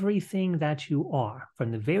everything that you are,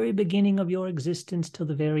 from the very beginning of your existence till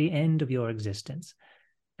the very end of your existence.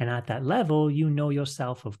 And at that level, you know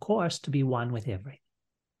yourself, of course, to be one with everything.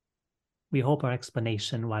 We hope our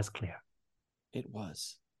explanation was clear. It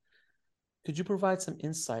was. Could you provide some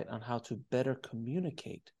insight on how to better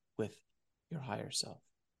communicate with your higher self?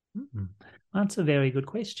 That's a very good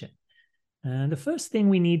question. The first thing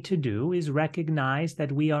we need to do is recognize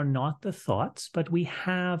that we are not the thoughts, but we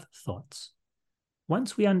have thoughts.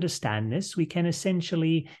 Once we understand this, we can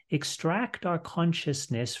essentially extract our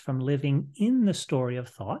consciousness from living in the story of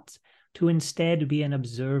thoughts to instead be an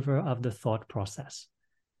observer of the thought process.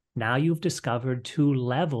 Now you've discovered two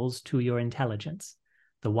levels to your intelligence.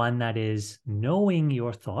 The one that is knowing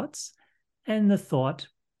your thoughts and the thought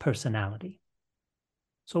personality.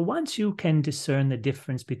 So once you can discern the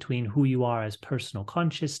difference between who you are as personal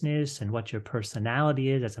consciousness and what your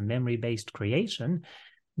personality is as a memory-based creation,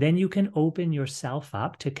 then you can open yourself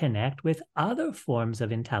up to connect with other forms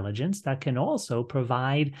of intelligence that can also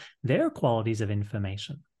provide their qualities of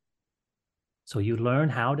information. So you learn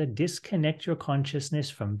how to disconnect your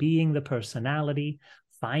consciousness from being the personality,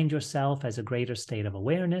 find yourself as a greater state of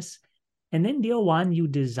awareness, and then, dear one, you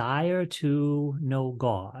desire to know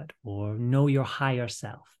God or know your higher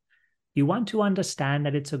self. You want to understand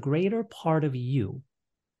that it's a greater part of you.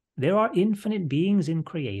 There are infinite beings in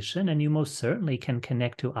creation, and you most certainly can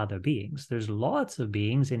connect to other beings. There's lots of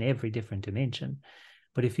beings in every different dimension.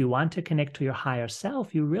 But if you want to connect to your higher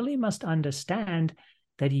self, you really must understand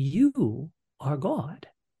that you are God,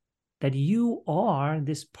 that you are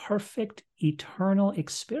this perfect eternal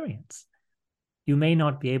experience. You may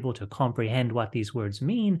not be able to comprehend what these words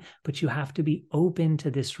mean, but you have to be open to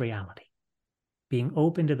this reality. Being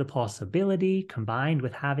open to the possibility combined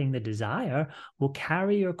with having the desire will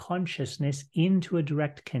carry your consciousness into a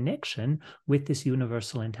direct connection with this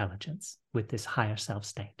universal intelligence, with this higher self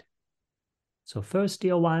state. So first,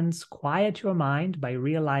 dear ones, quiet your mind by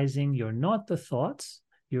realizing you're not the thoughts,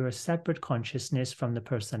 you're a separate consciousness from the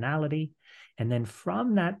personality. And then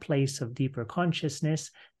from that place of deeper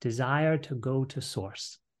consciousness, desire to go to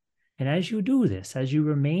source. And as you do this, as you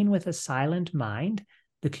remain with a silent mind,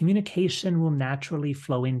 the communication will naturally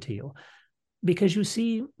flow into you. Because you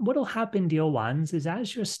see, what will happen, dear ones, is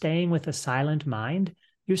as you're staying with a silent mind,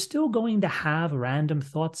 you're still going to have random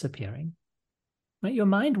thoughts appearing. Right? Your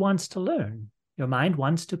mind wants to learn. Your mind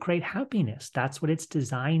wants to create happiness. That's what it's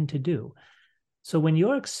designed to do. So when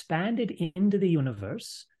you're expanded into the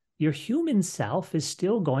universe, your human self is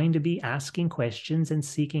still going to be asking questions and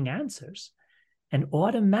seeking answers. And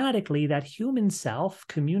automatically that human self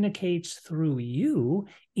communicates through you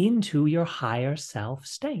into your higher self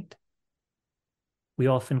state. We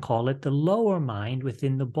often call it the lower mind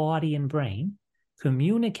within the body and brain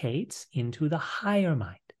communicates into the higher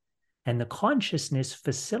mind. And the consciousness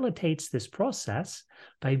facilitates this process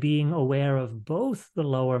by being aware of both the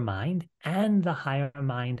lower mind and the higher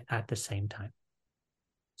mind at the same time.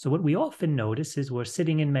 So what we often notice is we're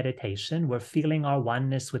sitting in meditation, we're feeling our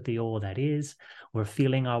oneness with the all that is, we're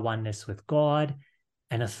feeling our oneness with God,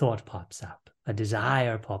 and a thought pops up, a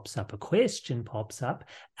desire pops up, a question pops up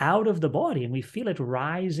out of the body, and we feel it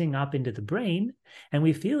rising up into the brain, and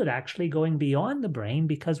we feel it actually going beyond the brain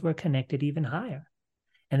because we're connected even higher.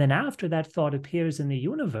 And then after that thought appears in the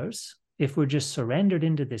universe, if we're just surrendered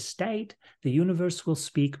into this state, the universe will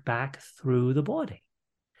speak back through the body.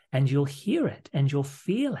 And you'll hear it, and you'll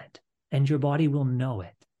feel it, and your body will know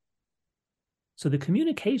it. So the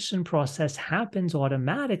communication process happens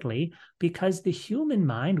automatically because the human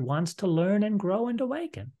mind wants to learn and grow and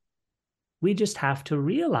awaken. We just have to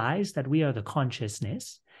realize that we are the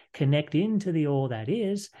consciousness, connect into the all that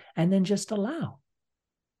is, and then just allow.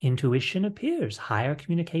 Intuition appears, higher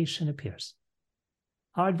communication appears.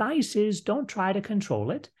 Our advice is don't try to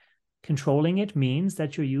control it. Controlling it means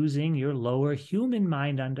that you're using your lower human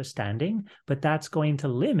mind understanding, but that's going to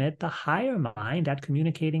limit the higher mind at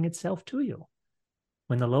communicating itself to you.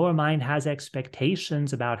 When the lower mind has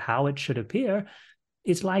expectations about how it should appear,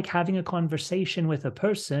 it's like having a conversation with a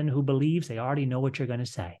person who believes they already know what you're going to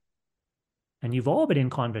say. And you've all been in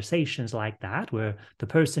conversations like that, where the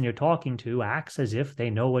person you're talking to acts as if they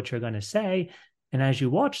know what you're going to say, and as you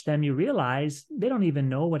watch them, you realize they don't even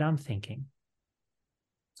know what I'm thinking.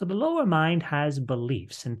 So the lower mind has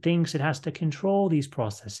beliefs and thinks it has to control these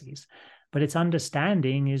processes, but its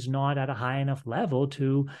understanding is not at a high enough level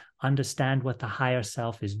to understand what the higher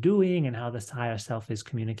self is doing and how the higher self is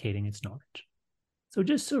communicating its knowledge. So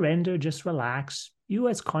just surrender, just relax. You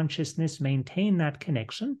as consciousness maintain that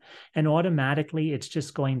connection, and automatically it's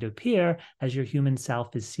just going to appear as your human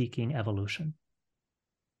self is seeking evolution.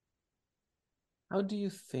 How do you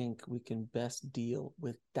think we can best deal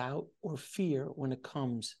with doubt or fear when it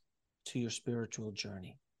comes to your spiritual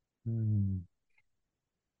journey?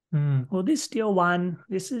 Well, this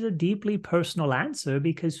is a deeply personal answer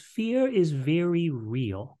because fear is very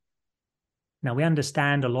real. Now, we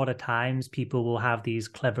understand a lot of times people will have these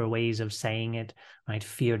clever ways of saying it, right?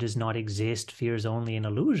 Fear does not exist. Fear is only an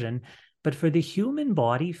illusion. But for the human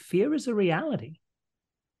body, fear is a reality.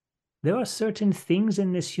 There are certain things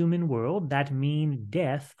in this human world that mean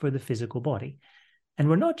death for the physical body. And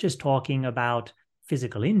we're not just talking about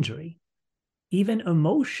physical injury. Even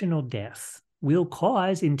emotional death will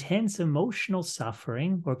cause intense emotional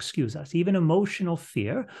suffering, even emotional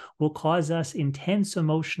fear will cause us intense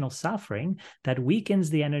emotional suffering that weakens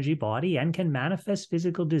the energy body and can manifest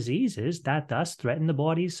physical diseases that thus threaten the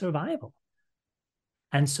body's survival.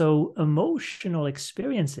 And so emotional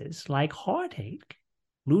experiences like heartache,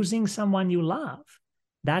 losing someone you love,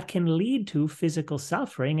 that can lead to physical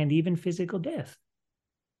suffering and even physical death.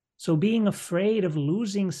 So being afraid of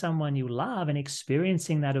losing someone you love and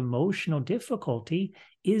experiencing that emotional difficulty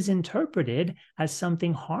is interpreted as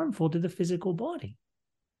something harmful to the physical body.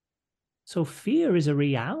 So fear is a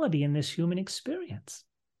reality in this human experience.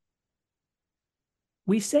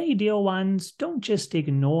 We say, dear ones, don't just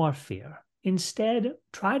ignore fear. Instead,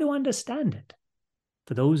 try to understand it.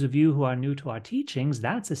 For those of you who are new to our teachings,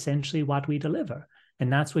 that's essentially what we deliver.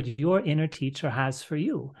 And that's what your inner teacher has for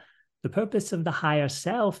you. The purpose of the higher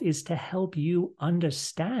self is to help you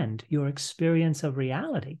understand your experience of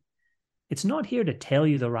reality. It's not here to tell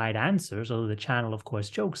you the right answers, although the channel, of course,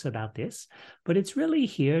 jokes about this, but it's really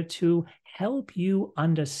here to help you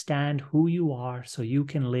understand who you are so you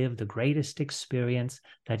can live the greatest experience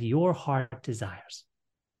that your heart desires.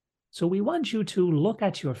 So we want you to look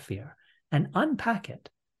at your fear and unpack it.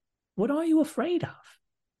 What are you afraid of?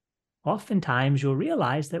 Oftentimes you'll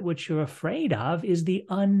realize that what you're afraid of is the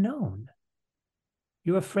unknown.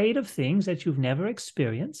 You're afraid of things that you've never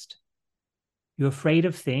experienced. You're afraid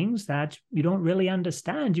of things that you don't really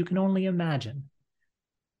understand. You can only imagine.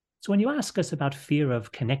 So when you ask us about fear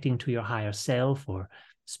of connecting to your higher self or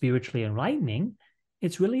spiritually enlightening,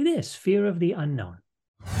 it's really this, fear of the unknown.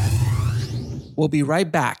 We'll be right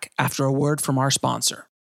back after a word from our sponsor.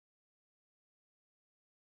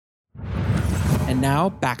 And now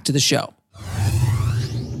back to the show.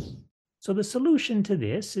 So the solution to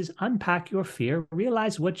this is unpack your fear,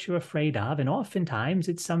 realize what you're afraid of, and oftentimes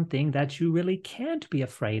it's something that you really can't be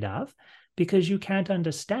afraid of because you can't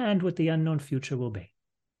understand what the unknown future will be.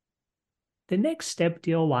 The next step,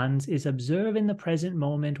 dear ones, is observe in the present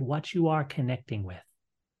moment what you are connecting with.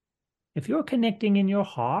 If you're connecting in your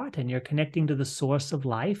heart and you're connecting to the source of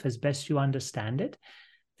life as best you understand it,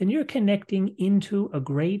 then you're connecting into a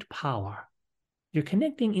great power. You're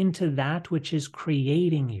connecting into that which is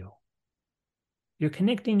creating you. You're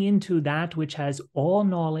connecting into that which has all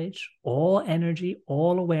knowledge, all energy,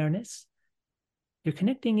 all awareness. You're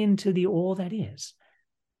connecting into the all that is.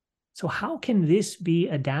 So how can this be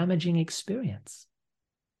a damaging experience?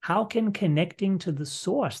 How can connecting to the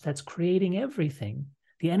source that's creating everything,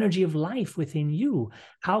 the energy of life within you,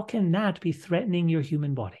 how can that be threatening your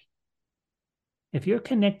human body? If you're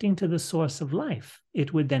connecting to the source of life,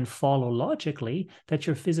 it would then follow logically that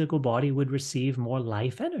your physical body would receive more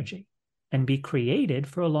life energy and be created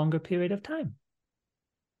for a longer period of time.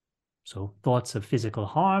 So thoughts of physical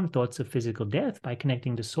harm, thoughts of physical death by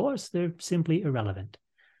connecting to source, they're simply irrelevant.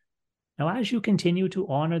 Now, as you continue to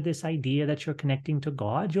honor this idea that you're connecting to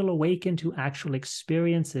God, you'll awaken to actual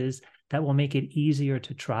experiences that will make it easier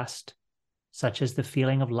to trust, such as the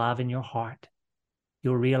feeling of love in your heart.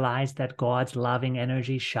 You'll realize that God's loving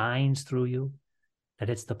energy shines through you, that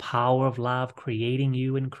it's the power of love creating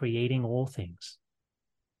you and creating all things.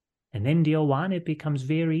 And then, dear one, it becomes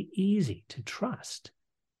very easy to trust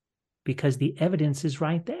because the evidence is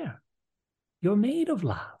right there. You're made of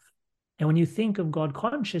love. And when you think of God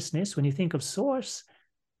consciousness, when you think of source,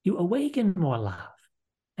 you awaken more love.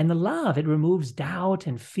 And the love, it removes doubt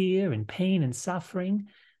and fear and pain and suffering.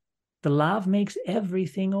 The love makes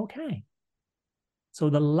everything okay. So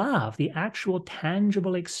the love, the actual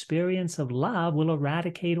tangible experience of love will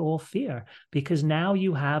eradicate all fear because now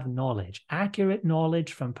you have knowledge, accurate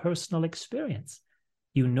knowledge from personal experience.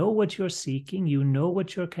 You know what you're seeking, you know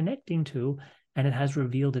what you're connecting to, and it has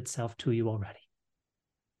revealed itself to you already.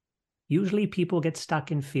 Usually people get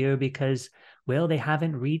stuck in fear because, well, they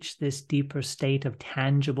haven't reached this deeper state of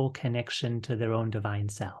tangible connection to their own divine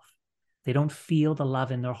self. They don't feel the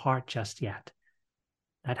love in their heart just yet.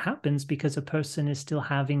 That happens because a person is still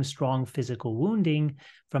having strong physical wounding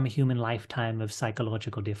from a human lifetime of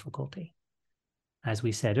psychological difficulty. As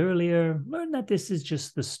we said earlier, learn that this is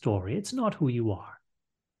just the story. It's not who you are.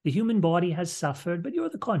 The human body has suffered, but you're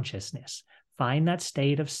the consciousness. Find that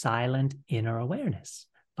state of silent inner awareness.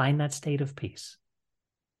 Find that state of peace.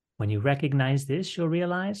 When you recognize this, you'll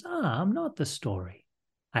realize, I'm not the story.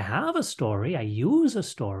 I have a story. I use a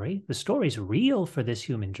story. The story's real for this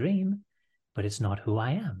human dream, but it's not who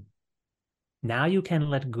I am. Now you can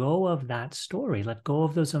let go of that story, let go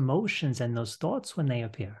of those emotions and those thoughts when they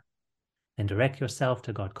appear. And direct yourself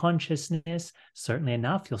to God consciousness. Certainly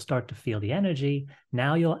enough, you'll start to feel the energy.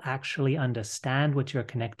 Now you'll actually understand what you're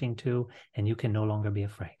connecting to, and you can no longer be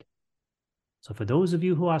afraid. So for those of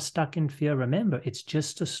you who are stuck in fear, remember, it's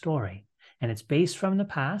just a story. And it's based from the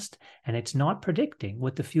past, and it's not predicting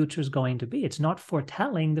what the future is going to be. It's not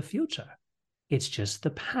foretelling the future. It's just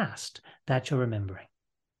the past that you're remembering.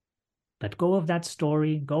 Let go of that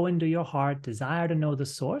story, go into your heart, desire to know the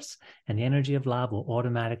source, and the energy of love will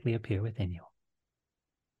automatically appear within you.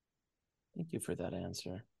 Thank you for that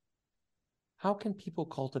answer. How can people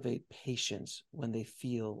cultivate patience when they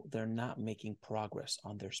feel they're not making progress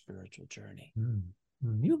on their spiritual journey?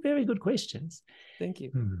 You have very good questions. Thank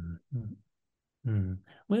you.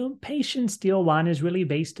 Well, patience, dear one, is really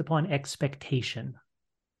based upon expectation.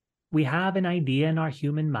 We have an idea in our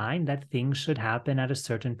human mind that things should happen at a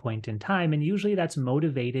certain point in time, and usually that's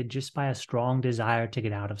motivated just by a strong desire to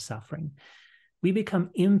get out of suffering. We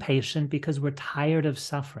become impatient because we're tired of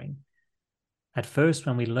suffering. At first,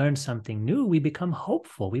 when we learn something new, we become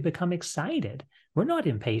hopeful, we become excited. We're not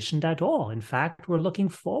impatient at all. In fact, we're looking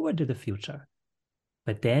forward to the future.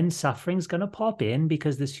 But then suffering's going to pop in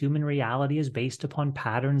because this human reality is based upon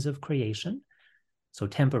patterns of creation. So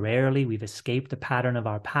temporarily, we've escaped the pattern of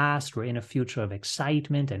our past. We're in a future of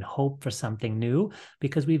excitement and hope for something new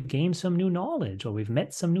because we've gained some new knowledge or we've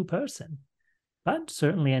met some new person. But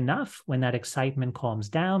certainly enough, when that excitement calms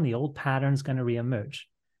down, the old pattern's going to reemerge.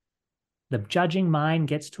 The judging mind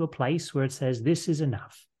gets to a place where it says, this is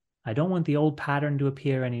enough. I don't want the old pattern to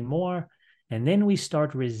appear anymore. And then we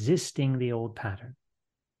start resisting the old pattern.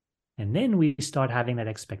 And then we start having that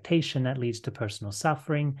expectation that leads to personal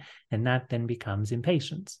suffering, and that then becomes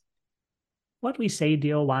impatience. What we say,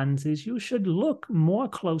 dear ones, is you should look more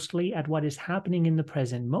closely at what is happening in the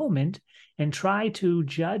present moment and try to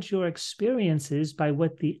judge your experiences by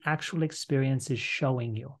what the actual experience is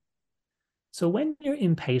showing you. So when you're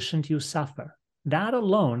impatient, you suffer. That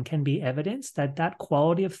alone can be evidence that that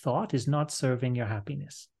quality of thought is not serving your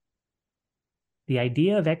happiness. The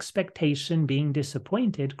idea of expectation being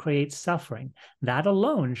disappointed creates suffering. That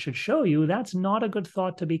alone should show you that's not a good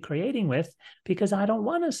thought to be creating with, because I don't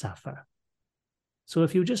want to suffer. So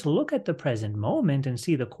if you just look at the present moment and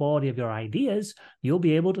see the quality of your ideas, you'll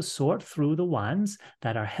be able to sort through the ones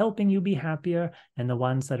that are helping you be happier and the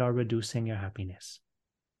ones that are reducing your happiness.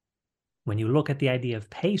 When you look at the idea of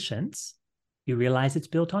patience, you realize it's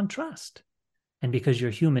built on trust. And because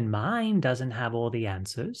your human mind doesn't have all the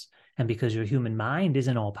answers, and because your human mind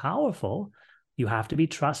isn't all-powerful, you have to be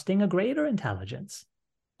trusting a greater intelligence.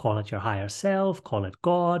 Call it your higher self, call it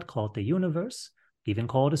God, call it the universe, even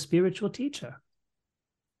call it a spiritual teacher.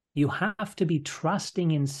 You have to be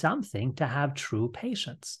trusting in something to have true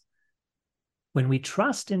patience. When we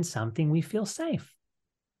trust in something, we feel safe.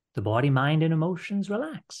 The body, mind, and emotions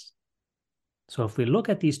relax. So if we look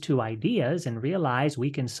at these two ideas and realize we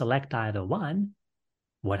can select either one,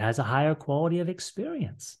 what has a higher quality of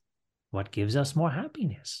experience? What gives us more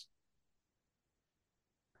happiness?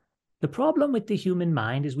 The problem with the human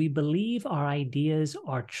mind is we believe our ideas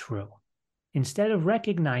are true, instead of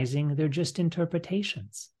recognizing they're just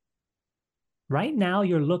interpretations. Right now,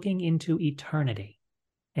 you're looking into eternity,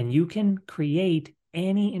 and you can create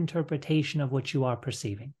any interpretation of what you are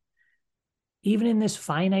perceiving. Even in this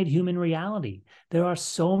finite human reality, there are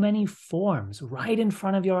so many forms right in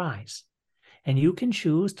front of your eyes. And you can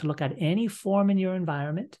choose to look at any form in your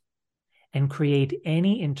environment and create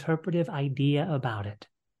any interpretive idea about it.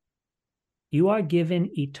 You are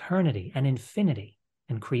given eternity and infinity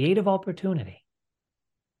and creative opportunity.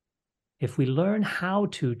 If we learn how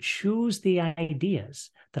to choose the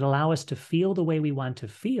ideas that allow us to feel the way we want to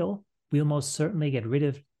feel, we'll most certainly get rid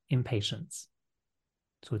of impatience.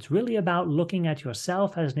 So it's really about looking at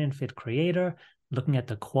yourself as an infinite creator, looking at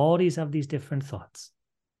the qualities of these different thoughts.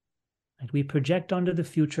 And we project onto the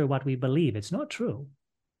future what we believe. It's not true.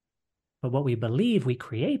 But what we believe we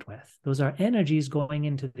create with. Those are energies going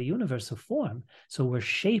into the universe of form. So we're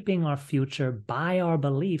shaping our future by our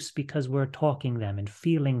beliefs because we're talking them and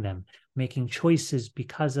feeling them, making choices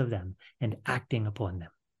because of them and acting upon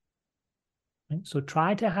them. So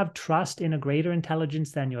try to have trust in a greater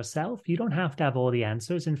intelligence than yourself. You don't have to have all the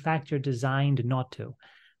answers. In fact, you're designed not to,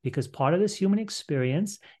 because part of this human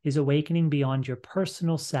experience is awakening beyond your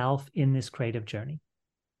personal self in this creative journey.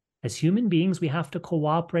 As human beings, we have to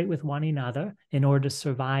cooperate with one another in order to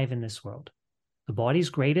survive in this world. The body's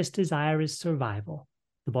greatest desire is survival.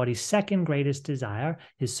 The body's second greatest desire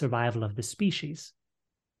is survival of the species.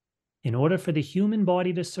 In order for the human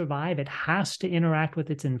body to survive, it has to interact with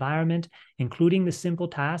its environment, including the simple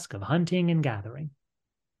task of hunting and gathering.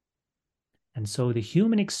 And so the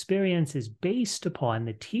human experience is based upon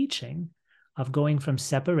the teaching of going from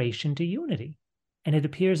separation to unity, and it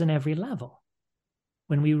appears on every level.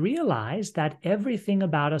 When we realize that everything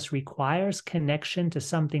about us requires connection to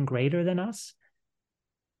something greater than us,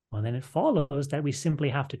 well, then it follows that we simply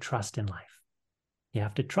have to trust in life. You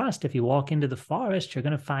have to trust if you walk into the forest, you're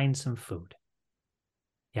going to find some food.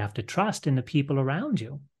 You have to trust in the people around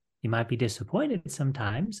you. You might be disappointed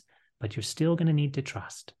sometimes, but you're still going to need to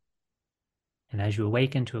trust. And as you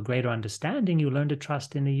awaken to a greater understanding, you learn to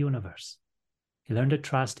trust in the universe. You learn to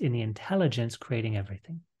trust in the intelligence creating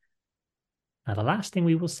everything. Now, the last thing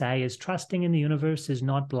we will say is trusting in the universe is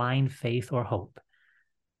not blind faith or hope.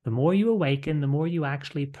 The more you awaken, the more you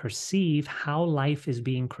actually perceive how life is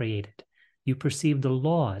being created. You perceive the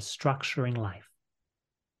laws structuring life.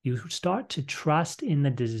 You start to trust in the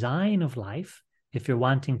design of life if you're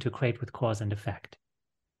wanting to create with cause and effect.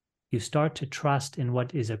 You start to trust in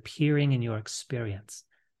what is appearing in your experience.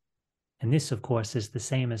 And this, of course, is the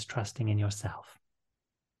same as trusting in yourself.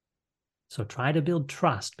 So try to build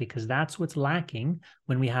trust, because that's what's lacking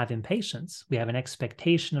when we have impatience. We have an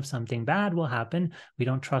expectation of something bad will happen. We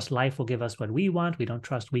don't trust life will give us what we want. We don't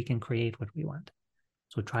trust we can create what we want.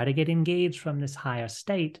 So try to get engaged from this higher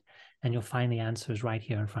state and you'll find the answers right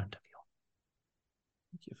here in front of you.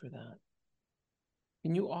 Thank you for that.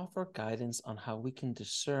 Can you offer guidance on how we can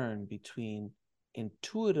discern between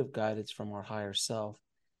intuitive guidance from our higher self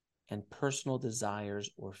and personal desires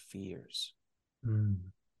or fears?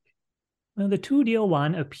 Well, the two deal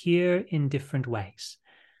one appear in different ways.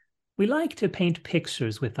 We like to paint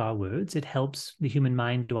pictures with our words. It helps the human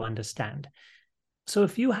mind to understand. So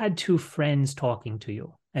if you had two friends talking to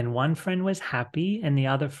you, and one friend was happy and the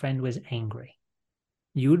other friend was angry,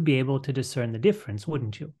 you would be able to discern the difference,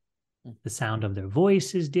 wouldn't you? The sound of their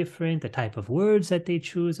voice is different. The type of words that they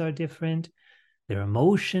choose are different. Their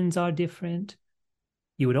emotions are different.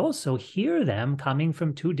 You would also hear them coming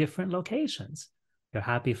from two different locations. Your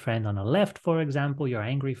happy friend on the left, for example, your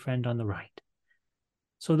angry friend on the right.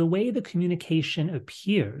 So the way the communication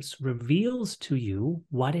appears reveals to you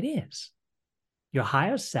what it is. Your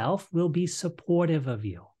higher self will be supportive of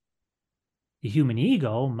you. The human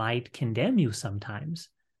ego might condemn you sometimes,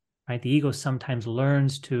 right? The ego sometimes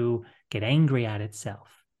learns to get angry at itself,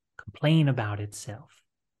 complain about itself,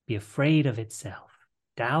 be afraid of itself,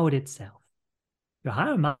 doubt itself. Your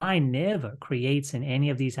higher mind never creates in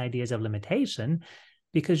any of these ideas of limitation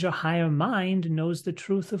because your higher mind knows the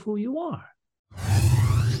truth of who you are.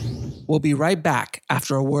 We'll be right back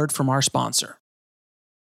after a word from our sponsor.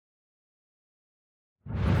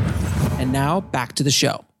 And now back to the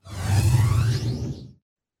show.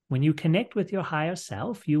 When you connect with your higher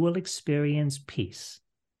self, you will experience peace.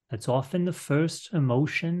 That's often the first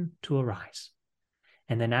emotion to arise.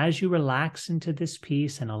 And then as you relax into this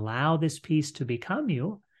peace and allow this peace to become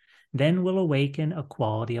you, then will awaken a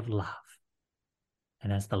quality of love.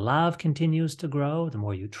 And as the love continues to grow, the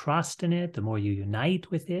more you trust in it, the more you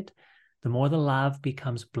unite with it, the more the love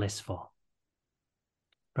becomes blissful.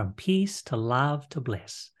 From peace to love to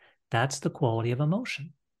bliss, that's the quality of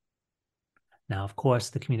emotion. Now, of course,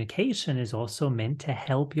 the communication is also meant to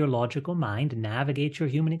help your logical mind navigate your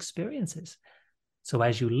human experiences. So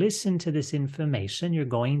as you listen to this information, you're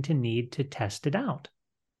going to need to test it out.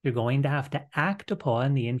 You're going to have to act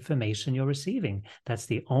upon the information you're receiving. That's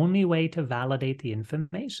the only way to validate the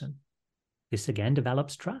information. This again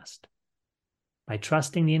develops trust. By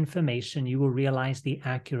trusting the information, you will realize the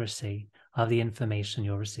accuracy of the information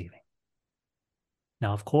you're receiving.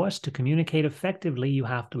 Now, of course, to communicate effectively, you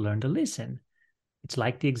have to learn to listen. It's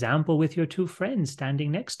like the example with your two friends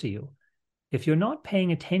standing next to you. If you're not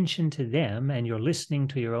paying attention to them and you're listening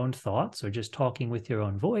to your own thoughts or just talking with your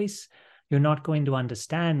own voice, you're not going to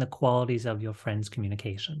understand the qualities of your friend's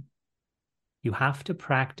communication. You have to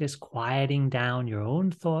practice quieting down your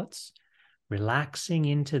own thoughts, relaxing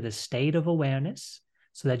into the state of awareness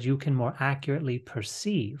so that you can more accurately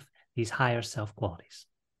perceive these higher self qualities.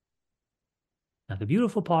 Now, the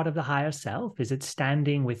beautiful part of the higher self is it's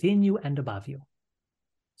standing within you and above you.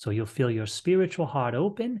 So you'll feel your spiritual heart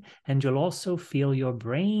open, and you'll also feel your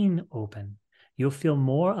brain open. You'll feel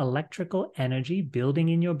more electrical energy building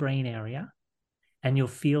in your brain area, and you'll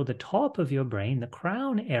feel the top of your brain, the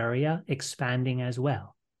crown area, expanding as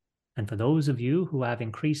well. And for those of you who have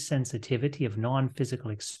increased sensitivity of non-physical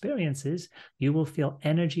experiences, you will feel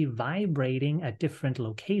energy vibrating at different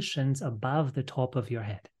locations above the top of your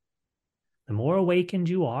head. The more awakened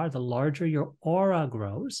you are, the larger your aura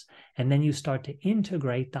grows, and then you start to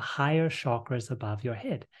integrate the higher chakras above your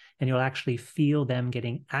head, and you'll actually feel them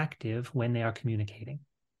getting active when they are communicating.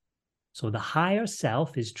 So the higher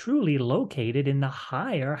self is truly located in the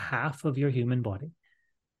higher half of your human body.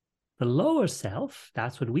 The lower self,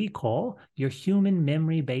 that's what we call your human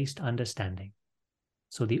memory-based understanding.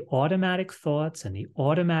 So the automatic thoughts and the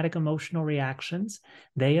automatic emotional reactions,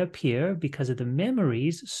 they appear because of the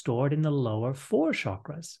memories stored in the lower 4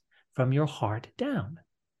 chakras from your heart down.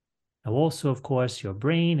 Now also, of course, your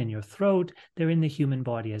brain and your throat, they're in the human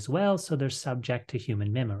body as well, so they're subject to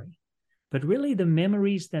human memory. But really the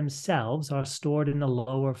memories themselves are stored in the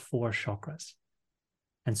lower 4 chakras.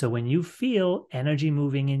 And so when you feel energy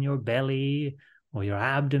moving in your belly or your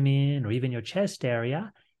abdomen or even your chest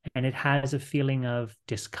area, and it has a feeling of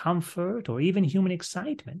discomfort or even human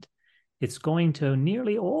excitement, it's going to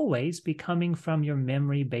nearly always be coming from your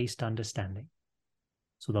memory-based understanding.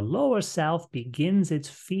 So the lower self begins its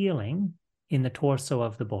feeling in the torso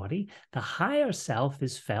of the body. The higher self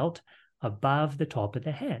is felt above the top of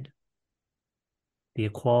the head. The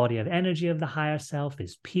equality of energy of the higher self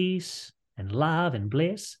is peace and love and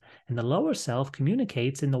bliss, and the lower self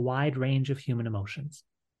communicates in the wide range of human emotions.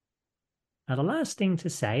 Now, the last thing to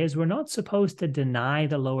say is we're not supposed to deny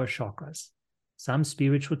the lower chakras. Some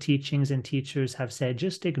spiritual teachings and teachers have said,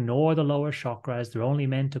 just ignore the lower chakras. They're only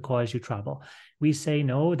meant to cause you trouble. We say,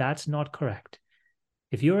 no, that's not correct.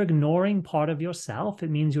 If you're ignoring part of yourself, it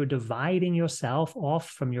means you're dividing yourself off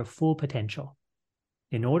from your full potential.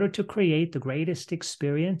 In order to create the greatest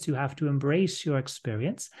experience, you have to embrace your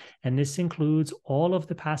experience, and this includes all of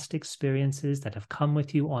the past experiences that have come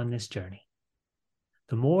with you on this journey.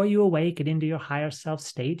 The more you awaken into your higher self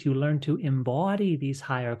state, you learn to embody these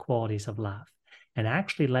higher qualities of love and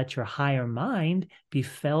actually let your higher mind be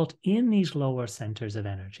felt in these lower centers of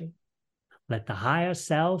energy. Let the higher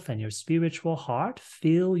self and your spiritual heart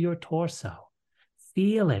fill your torso.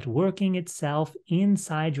 Feel it working itself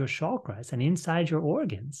inside your chakras and inside your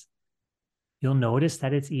organs. You'll notice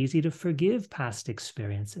that it's easy to forgive past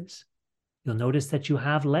experiences. You'll notice that you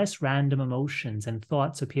have less random emotions and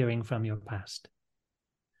thoughts appearing from your past.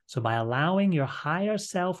 So by allowing your higher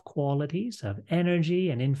self qualities of energy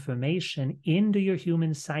and information into your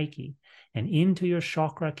human psyche and into your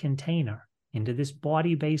chakra container, into this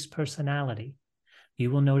body-based personality,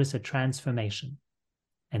 you will notice a transformation.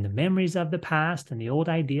 And the memories of the past and the old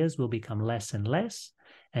ideas will become less and less,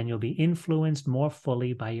 and you'll be influenced more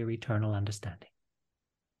fully by your eternal understanding.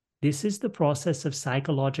 This is the process of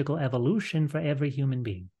psychological evolution for every human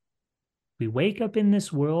being. We wake up in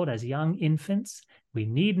this world as young infants. We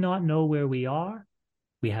need not know where we are.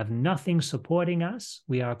 We have nothing supporting us.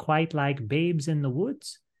 We are quite like babes in the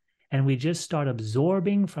woods, and we just start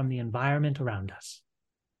absorbing from the environment around us.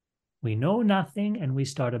 We know nothing, and we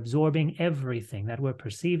start absorbing everything that we're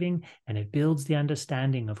perceiving, and it builds the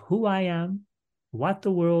understanding of who I am, what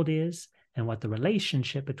the world is, and what the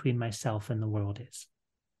relationship between myself and the world is.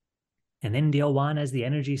 And then, dear one, as the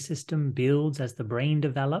energy system builds, as the brain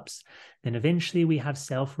develops, then eventually we have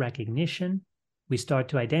self-recognition. We start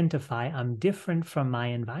to identify, I'm different from my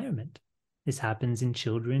environment. This happens in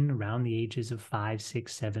children around the ages of 5,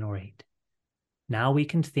 6, 7, or 8. Now we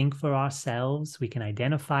can think for ourselves. We can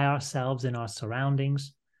identify ourselves in our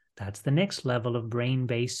surroundings. That's the next level of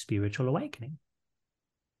brain-based spiritual awakening.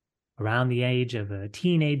 Around the age of a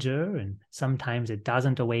teenager, and sometimes it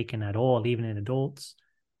doesn't awaken at all, even in adults,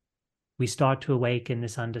 we start to awaken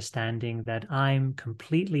this understanding that I'm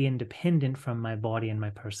completely independent from my body and my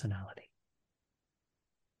personality.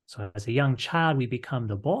 So as a young child, we become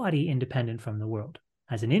the body independent from the world.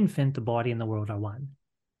 As an infant, the body and the world are one.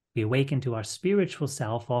 We awaken to our spiritual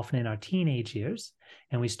self often in our teenage years,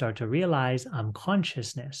 and we start to realize I'm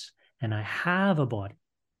consciousness, and I have a body,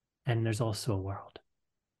 and there's also a world.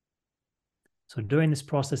 So during this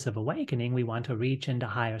process of awakening, we want to reach into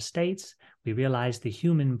higher states. We realize the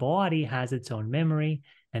human body has its own memory,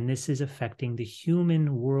 and this is affecting the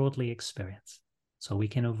human worldly experience. So we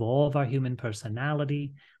can evolve our human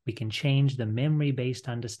personality. We can change the memory-based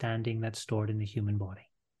understanding that's stored in the human body.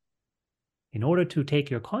 In order to take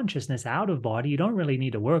your consciousness out of body, you don't really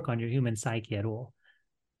need to work on your human psyche at all.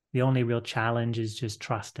 The only real challenge is just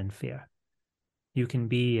trust and fear. You can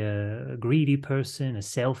be a greedy person, a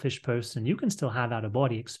selfish person. You can still have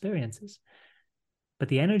out-of-body experiences. But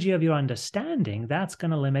the energy of your understanding, that's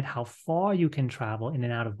going to limit how far you can travel in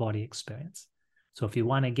an out-of-body experience. So if you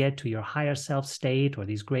want to get to your higher self state or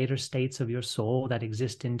these greater states of your soul that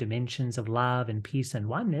exist in dimensions of love and peace and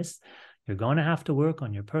oneness, you're going to have to work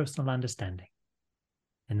on your personal understanding.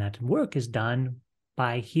 And that work is done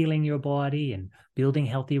by healing your body and building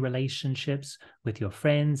healthy relationships with your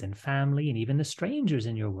friends and family and even the strangers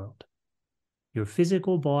in your world. Your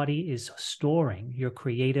physical body is storing your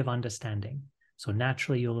creative understanding. So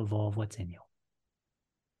naturally, you'll evolve what's in you.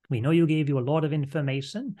 We know you gave you a lot of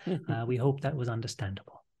information. We hope that was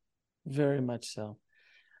understandable. Very much so.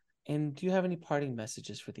 And do you have any parting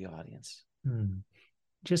messages for the audience?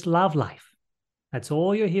 Just love life. That's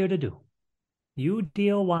all you're here to do. You,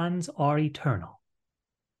 dear ones, are eternal.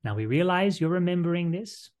 Now we realize you're remembering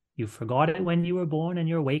this. You forgot it when you were born and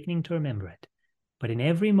you're awakening to remember it. But in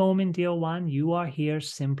every moment, dear one, you are here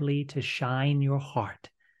simply to shine your heart.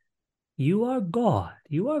 You are God.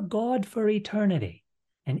 You are God for eternity.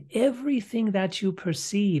 And everything that you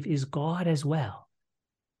perceive is God as well.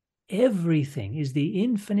 Everything is the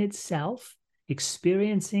infinite self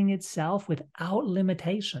experiencing itself without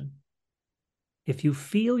limitation. If you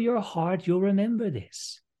feel your heart, you'll remember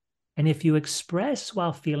this. And if you express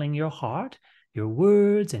while feeling your heart, your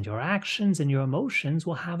words and your actions and your emotions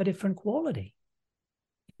will have a different quality.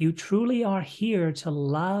 You truly are here to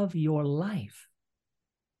love your life.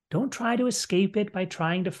 Don't try to escape it by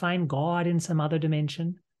trying to find God in some other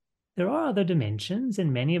dimension. There are other dimensions,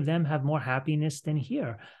 and many of them have more happiness than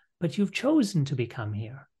here, but you've chosen to become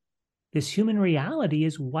here. This human reality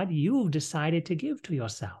is what you've decided to give to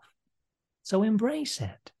yourself. So embrace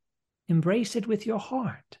it. Embrace it with your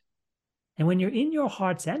heart. And when you're in your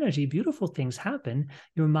heart's energy, beautiful things happen.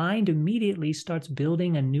 Your mind immediately starts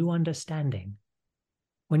building a new understanding.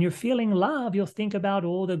 When you're feeling love, you'll think about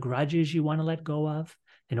all the grudges you want to let go of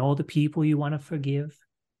and all the people you want to forgive.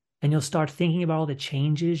 And you'll start thinking about all the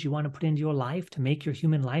changes you want to put into your life to make your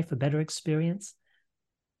human life a better experience.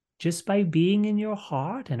 Just by being in your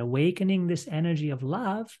heart and awakening this energy of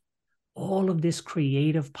love, all of this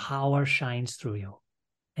creative power shines through you.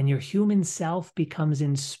 And your human self becomes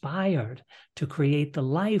inspired to create the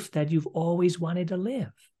life that you've always wanted to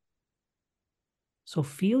live. So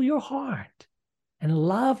feel your heart and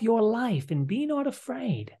love your life and be not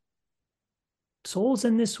afraid. Souls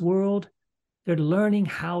in this world, they're learning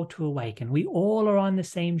how to awaken. We all are on the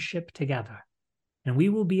same ship together. And we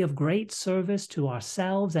will be of great service to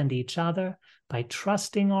ourselves and each other by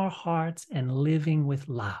trusting our hearts and living with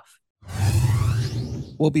love.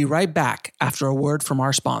 We'll be right back after a word from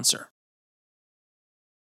our sponsor.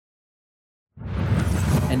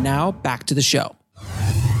 And now back to the show.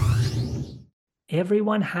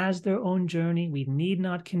 Everyone has their own journey. We need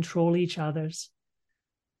not control each other's.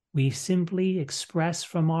 We simply express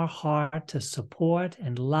from our heart to support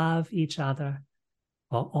and love each other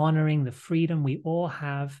while honoring the freedom we all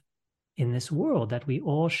have in this world that we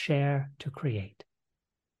all share to create.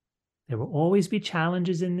 There will always be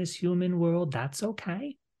challenges in this human world. That's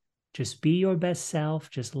okay. Just be your best self.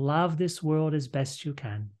 Just love this world as best you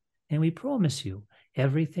can. And we promise you,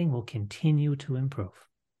 everything will continue to improve.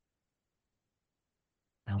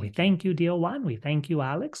 Now, we thank you, dear one. We thank you,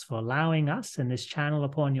 Alex, for allowing us in this channel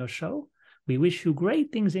upon your show. We wish you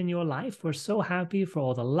great things in your life. We're so happy for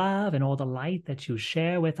all the love and all the light that you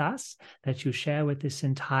share with us, that you share with this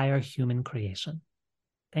entire human creation.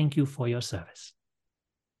 Thank you for your service.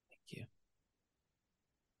 Thank you.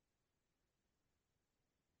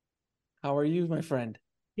 How are you, my friend?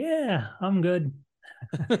 Yeah, I'm good.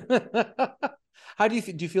 How do you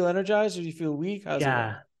feel? Do you feel energized or do you feel weak? How's it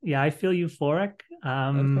going? Yeah, I feel euphoric.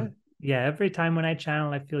 Okay. Yeah, every time when I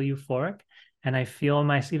channel, I feel euphoric. And I feel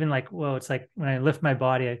even like, whoa, it's like when I lift my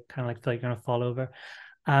body, I kind of like feel like I'm going to fall over.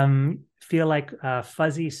 Feel like a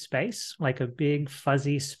fuzzy space, like a big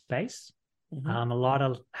fuzzy space. Mm-hmm. A lot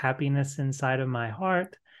of happiness inside of my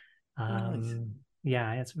heart. Nice.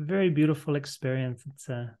 Yeah, it's a very beautiful experience.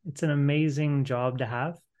 It's an amazing job to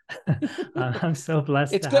have. I'm so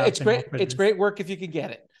blessed It's to good. have It's been great. offered It's this. great work if you can get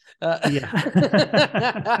it. Yeah.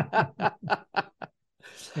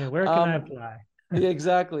 Yeah, where can I apply? Yeah,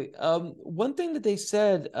 exactly. One thing that they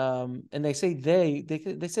said, and they say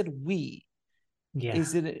they said we. Yeah.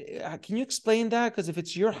 Is it? Can you explain that? Because if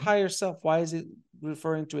it's your higher self, why is it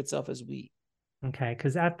referring to itself as we? Okay,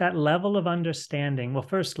 because at that level of understanding, well,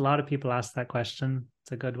 first, a lot of people ask that question.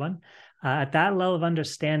 It's a good one. At that level of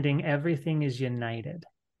understanding, everything is united.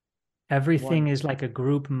 Everything is like a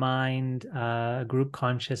group mind, a group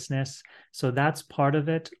consciousness. So that's part of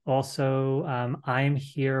it. Also, I'm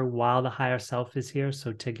here while the higher self is here.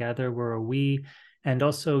 So together we're a we. And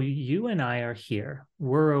also you and I are here.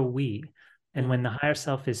 We're a we. And when the higher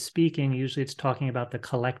self is speaking, usually it's talking about the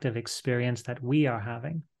collective experience that we are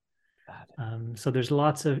having. So there's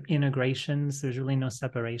lots of integrations. There's really no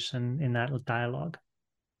separation in that dialogue.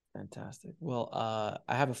 Fantastic. Well,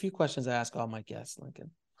 I have a few questions I ask all my guests,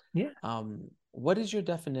 Lincoln. Yeah. What is your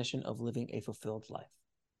definition of living a fulfilled life?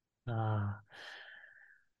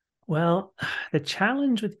 Well, the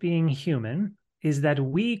challenge with being human is that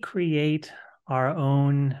we create our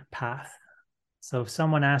own path. So if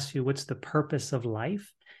someone asks you, what's the purpose of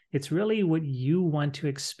life? It's really what you want to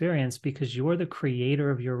experience because you're the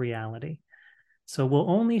creator of your reality. So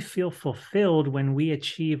we'll only feel fulfilled when we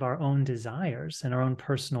achieve our own desires and our own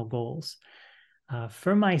personal goals.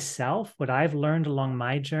 For myself, what I've learned along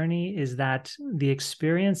my journey is that the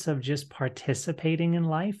experience of just participating in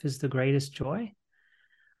life is the greatest joy.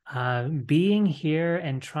 Being here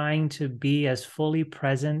and trying to be as fully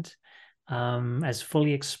present, as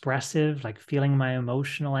fully expressive, like feeling my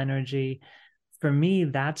emotional energy, for me,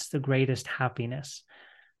 that's the greatest happiness.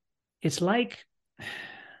 It's like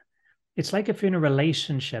if you're in a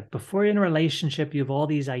relationship, before you're in a relationship, you have all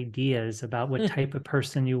these ideas about what type of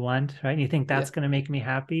person you want, right? And you think that's going to make me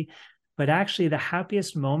happy. But actually, the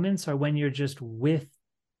happiest moments are when you're just with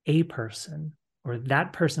a person or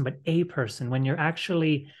that person, but a person, when you're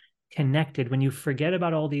actually connected, when you forget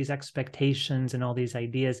about all these expectations and all these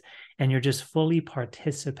ideas, and you're just fully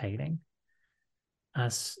participating.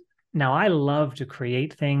 Now, I love to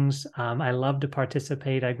create things. I love to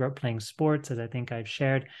participate. I grew up playing sports, as I think I've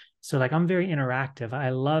shared. So like I'm very interactive.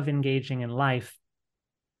 I love engaging in life.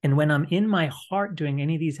 And when I'm in my heart doing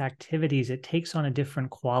any of these activities, it takes on a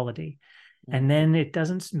different quality. And then it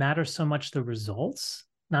doesn't matter so much the results.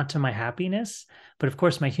 not to my happiness. But of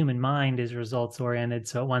course, my human mind is results oriented.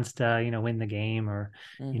 So it wants to, win the game or,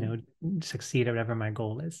 succeed at whatever my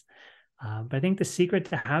goal is. But I think the secret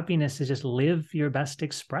to happiness is just live your best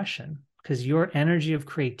expression, because your energy of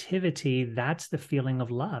creativity, that's the feeling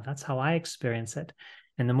of love. That's how I experience it.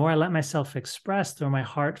 And the more I let myself express, the more my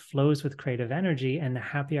heart flows with creative energy, and the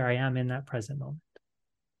happier I am in that present moment.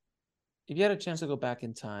 If you had a chance to go back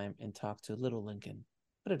in time and talk to little Lincoln,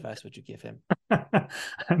 what advice would you give him?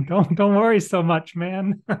 Don't worry so much,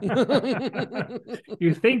 man.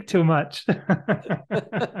 You think too much.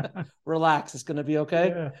 Relax, it's gonna be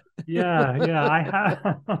okay. Yeah. I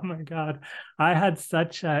have. Oh my God, I had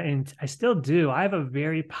such I still do. I have a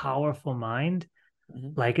very powerful mind.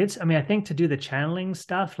 Like I think to do the channeling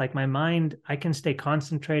stuff, like my mind, I can stay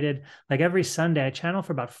concentrated. Like every Sunday, I channel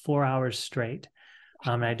for about 4 hours straight.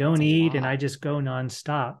 I don't eat and I just go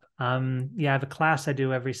nonstop. I have a class I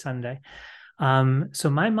do every Sunday. So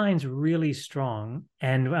my mind's really strong.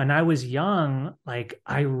 And when I was young, like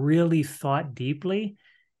I really thought deeply.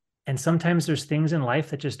 And sometimes there's things in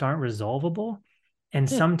life that just aren't resolvable. And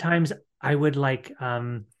sometimes I would like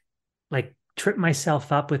trip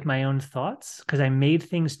myself up with my own thoughts because I made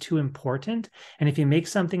things too important. And if you make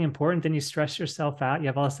something important, then you stress yourself out. You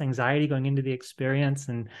have all this anxiety going into the experience.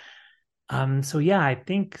 And I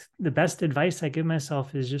think the best advice I give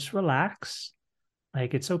myself is just relax.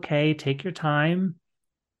 Like, it's okay. Take your time.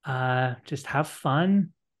 Just have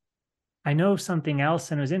fun. I know something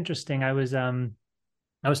else, and it was interesting. I was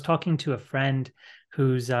talking to a friend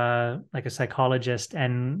who's like a psychologist,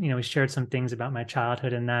 and we shared some things about my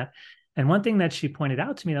childhood and that. And one thing that she pointed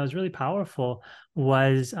out to me that was really powerful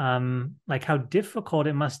was like how difficult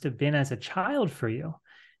it must have been as a child for you,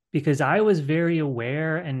 because I was very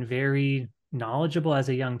aware and very knowledgeable as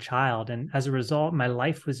a young child. And as a result, my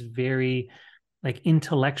life was very like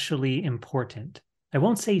intellectually important. I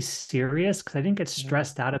won't say serious because I didn't get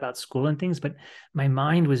stressed out about school and things, but my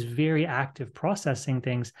mind was very active processing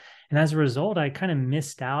things. And as a result, I kind of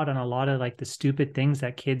missed out on a lot of like the stupid things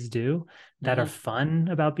that kids do that are fun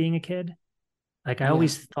about being a kid. Like I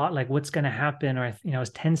always thought like what's going to happen, or I was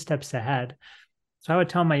 10 steps ahead. So I would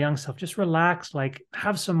tell my young self, just relax, like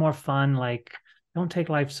have some more fun, like don't take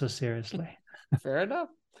life so seriously. Fair enough.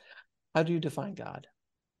 How do you define God?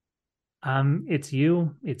 It's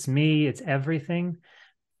you, it's me, it's everything.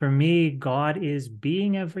 For me, God is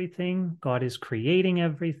being everything. God is creating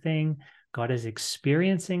everything. God is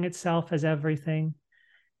experiencing itself as everything.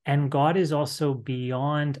 And God is also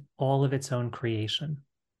beyond all of its own creation.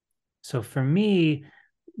 So for me,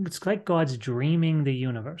 it's like God's dreaming the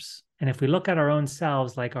universe. And if we look at our own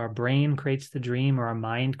selves, like our brain creates the dream or our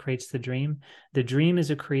mind creates the dream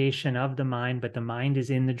is a creation of the mind, but the mind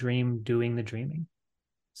is in the dream doing the dreaming.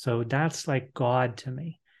 So that's like God to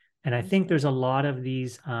me. And I think there's a lot of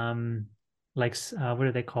these, what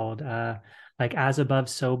are they called? Like as above,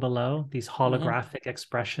 so below, these holographic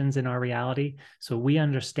expressions in our reality. So we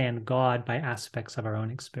understand God by aspects of our own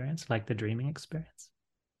experience, like the dreaming experience.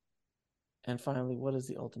 And finally, what is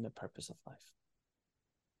the ultimate purpose of life?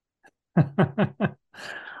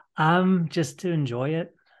 Just to enjoy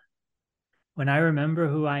it. When I remember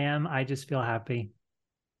who I am, I just feel happy.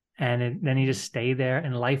 And then you just stay there,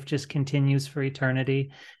 and life just continues for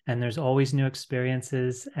eternity. And there's always new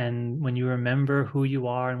experiences. And when you remember who you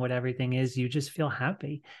are and what everything is, you just feel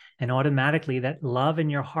happy. And automatically that love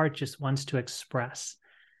in your heart just wants to express.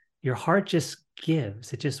 Your heart just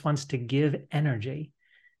gives. It just wants to give energy.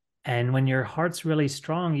 And when your heart's really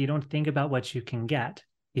strong, you don't think about what you can get.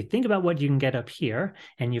 You think about what you can get up here,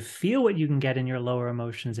 and you feel what you can get in your lower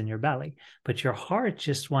emotions in your belly. But your heart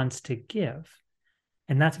just wants to give.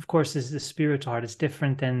 And that, of course, is the spiritual heart. It's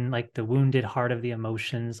different than like the wounded heart of the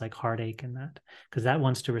emotions, like heartache and that, because that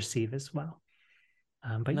wants to receive as well.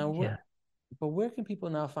 But where can people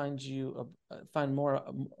now find you, find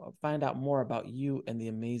out more about you and the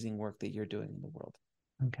amazing work that you're doing in the world?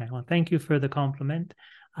 Okay, well, thank you for the compliment.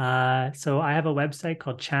 So I have a website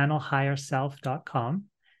called channelhigherself.com,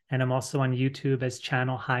 and I'm also on YouTube as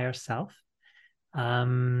Channel Higher Self.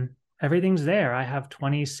 Everything's there. I have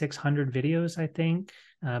 2,600 videos, I think.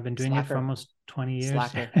 I've been doing it for almost 20 years.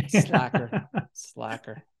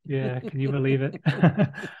 Slacker. Yeah, can you believe it?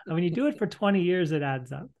 When you do it for 20 years, it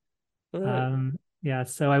adds up. Right.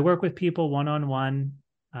 So I work with people one-on-one.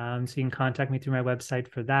 So you can contact me through my website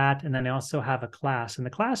for that. And then I also have a class. And the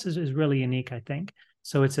class is really unique, I think.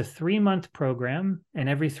 So it's a 3-month program. And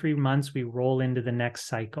every 3 months, we roll into the next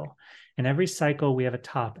cycle. And every cycle, we have a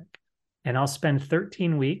topic. And I'll spend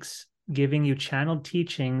 13 weeks giving you channeled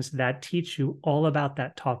teachings that teach you all about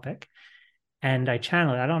that topic. And I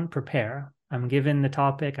channel it. I don't prepare. I'm given the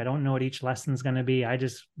topic. I don't know what each lesson's going to be. I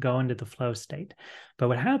just go into the flow state. But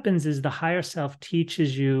what happens is the higher self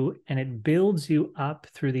teaches you and it builds you up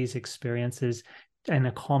through these experiences and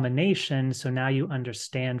a culmination. So now you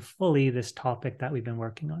understand fully this topic that we've been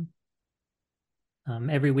working on.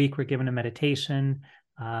 Every week we're given a meditation.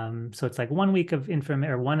 So it's like 1 week of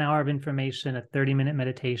 1 hour of information, a 30-minute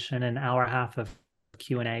meditation, an hour and a half of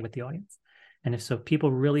Q&A with the audience. And if so,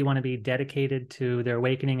 people really want to be dedicated to their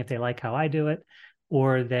awakening, if they like how I do it,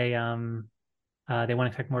 or they want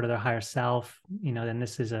to connect more to their higher self, then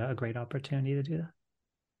this is a great opportunity to do that.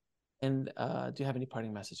 And do you have any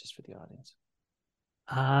parting messages for the audience?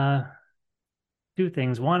 Two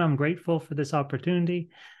things. One, I'm grateful for this opportunity.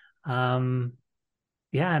 And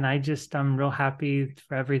I'm real happy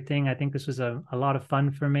for everything. I think this was a lot of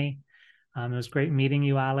fun for me. It was great meeting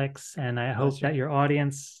you, Alex. And I hope that your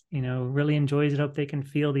audience, really enjoys it. Hope they can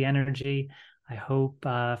feel the energy. I hope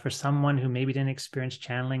for someone who maybe didn't experience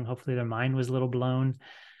channeling, hopefully their mind was a little blown.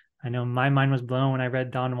 I know my mind was blown when I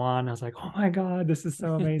read Don Juan. I was like, oh my God, this is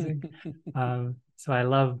so amazing. So I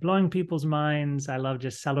love blowing people's minds. I love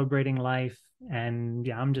just celebrating life. And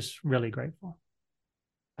I'm just really grateful.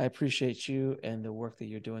 I appreciate you and the work that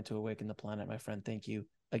you're doing to awaken the planet, my friend. Thank you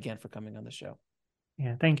again for coming on the show.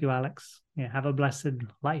 Yeah, thank you, Alex. Yeah, have a blessed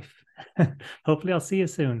life. Hopefully I'll see you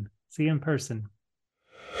soon. See you in person.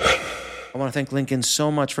 I want to thank Lincoln so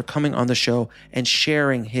much for coming on the show and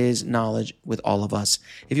sharing his knowledge with all of us.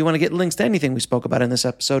 If you want to get links to anything we spoke about in this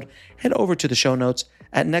episode, head over to the show notes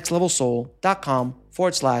at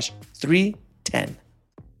nextlevelsoul.com/310.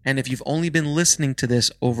 And if you've only been listening to this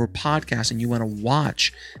over podcast and you want to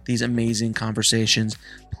watch these amazing conversations,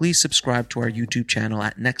 please subscribe to our YouTube channel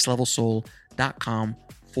at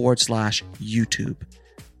nextlevelsoul.com/YouTube.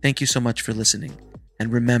 Thank you so much for listening.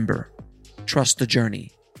 And remember, trust the journey.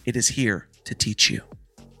 It is here to teach you.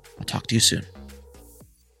 I'll talk to you soon.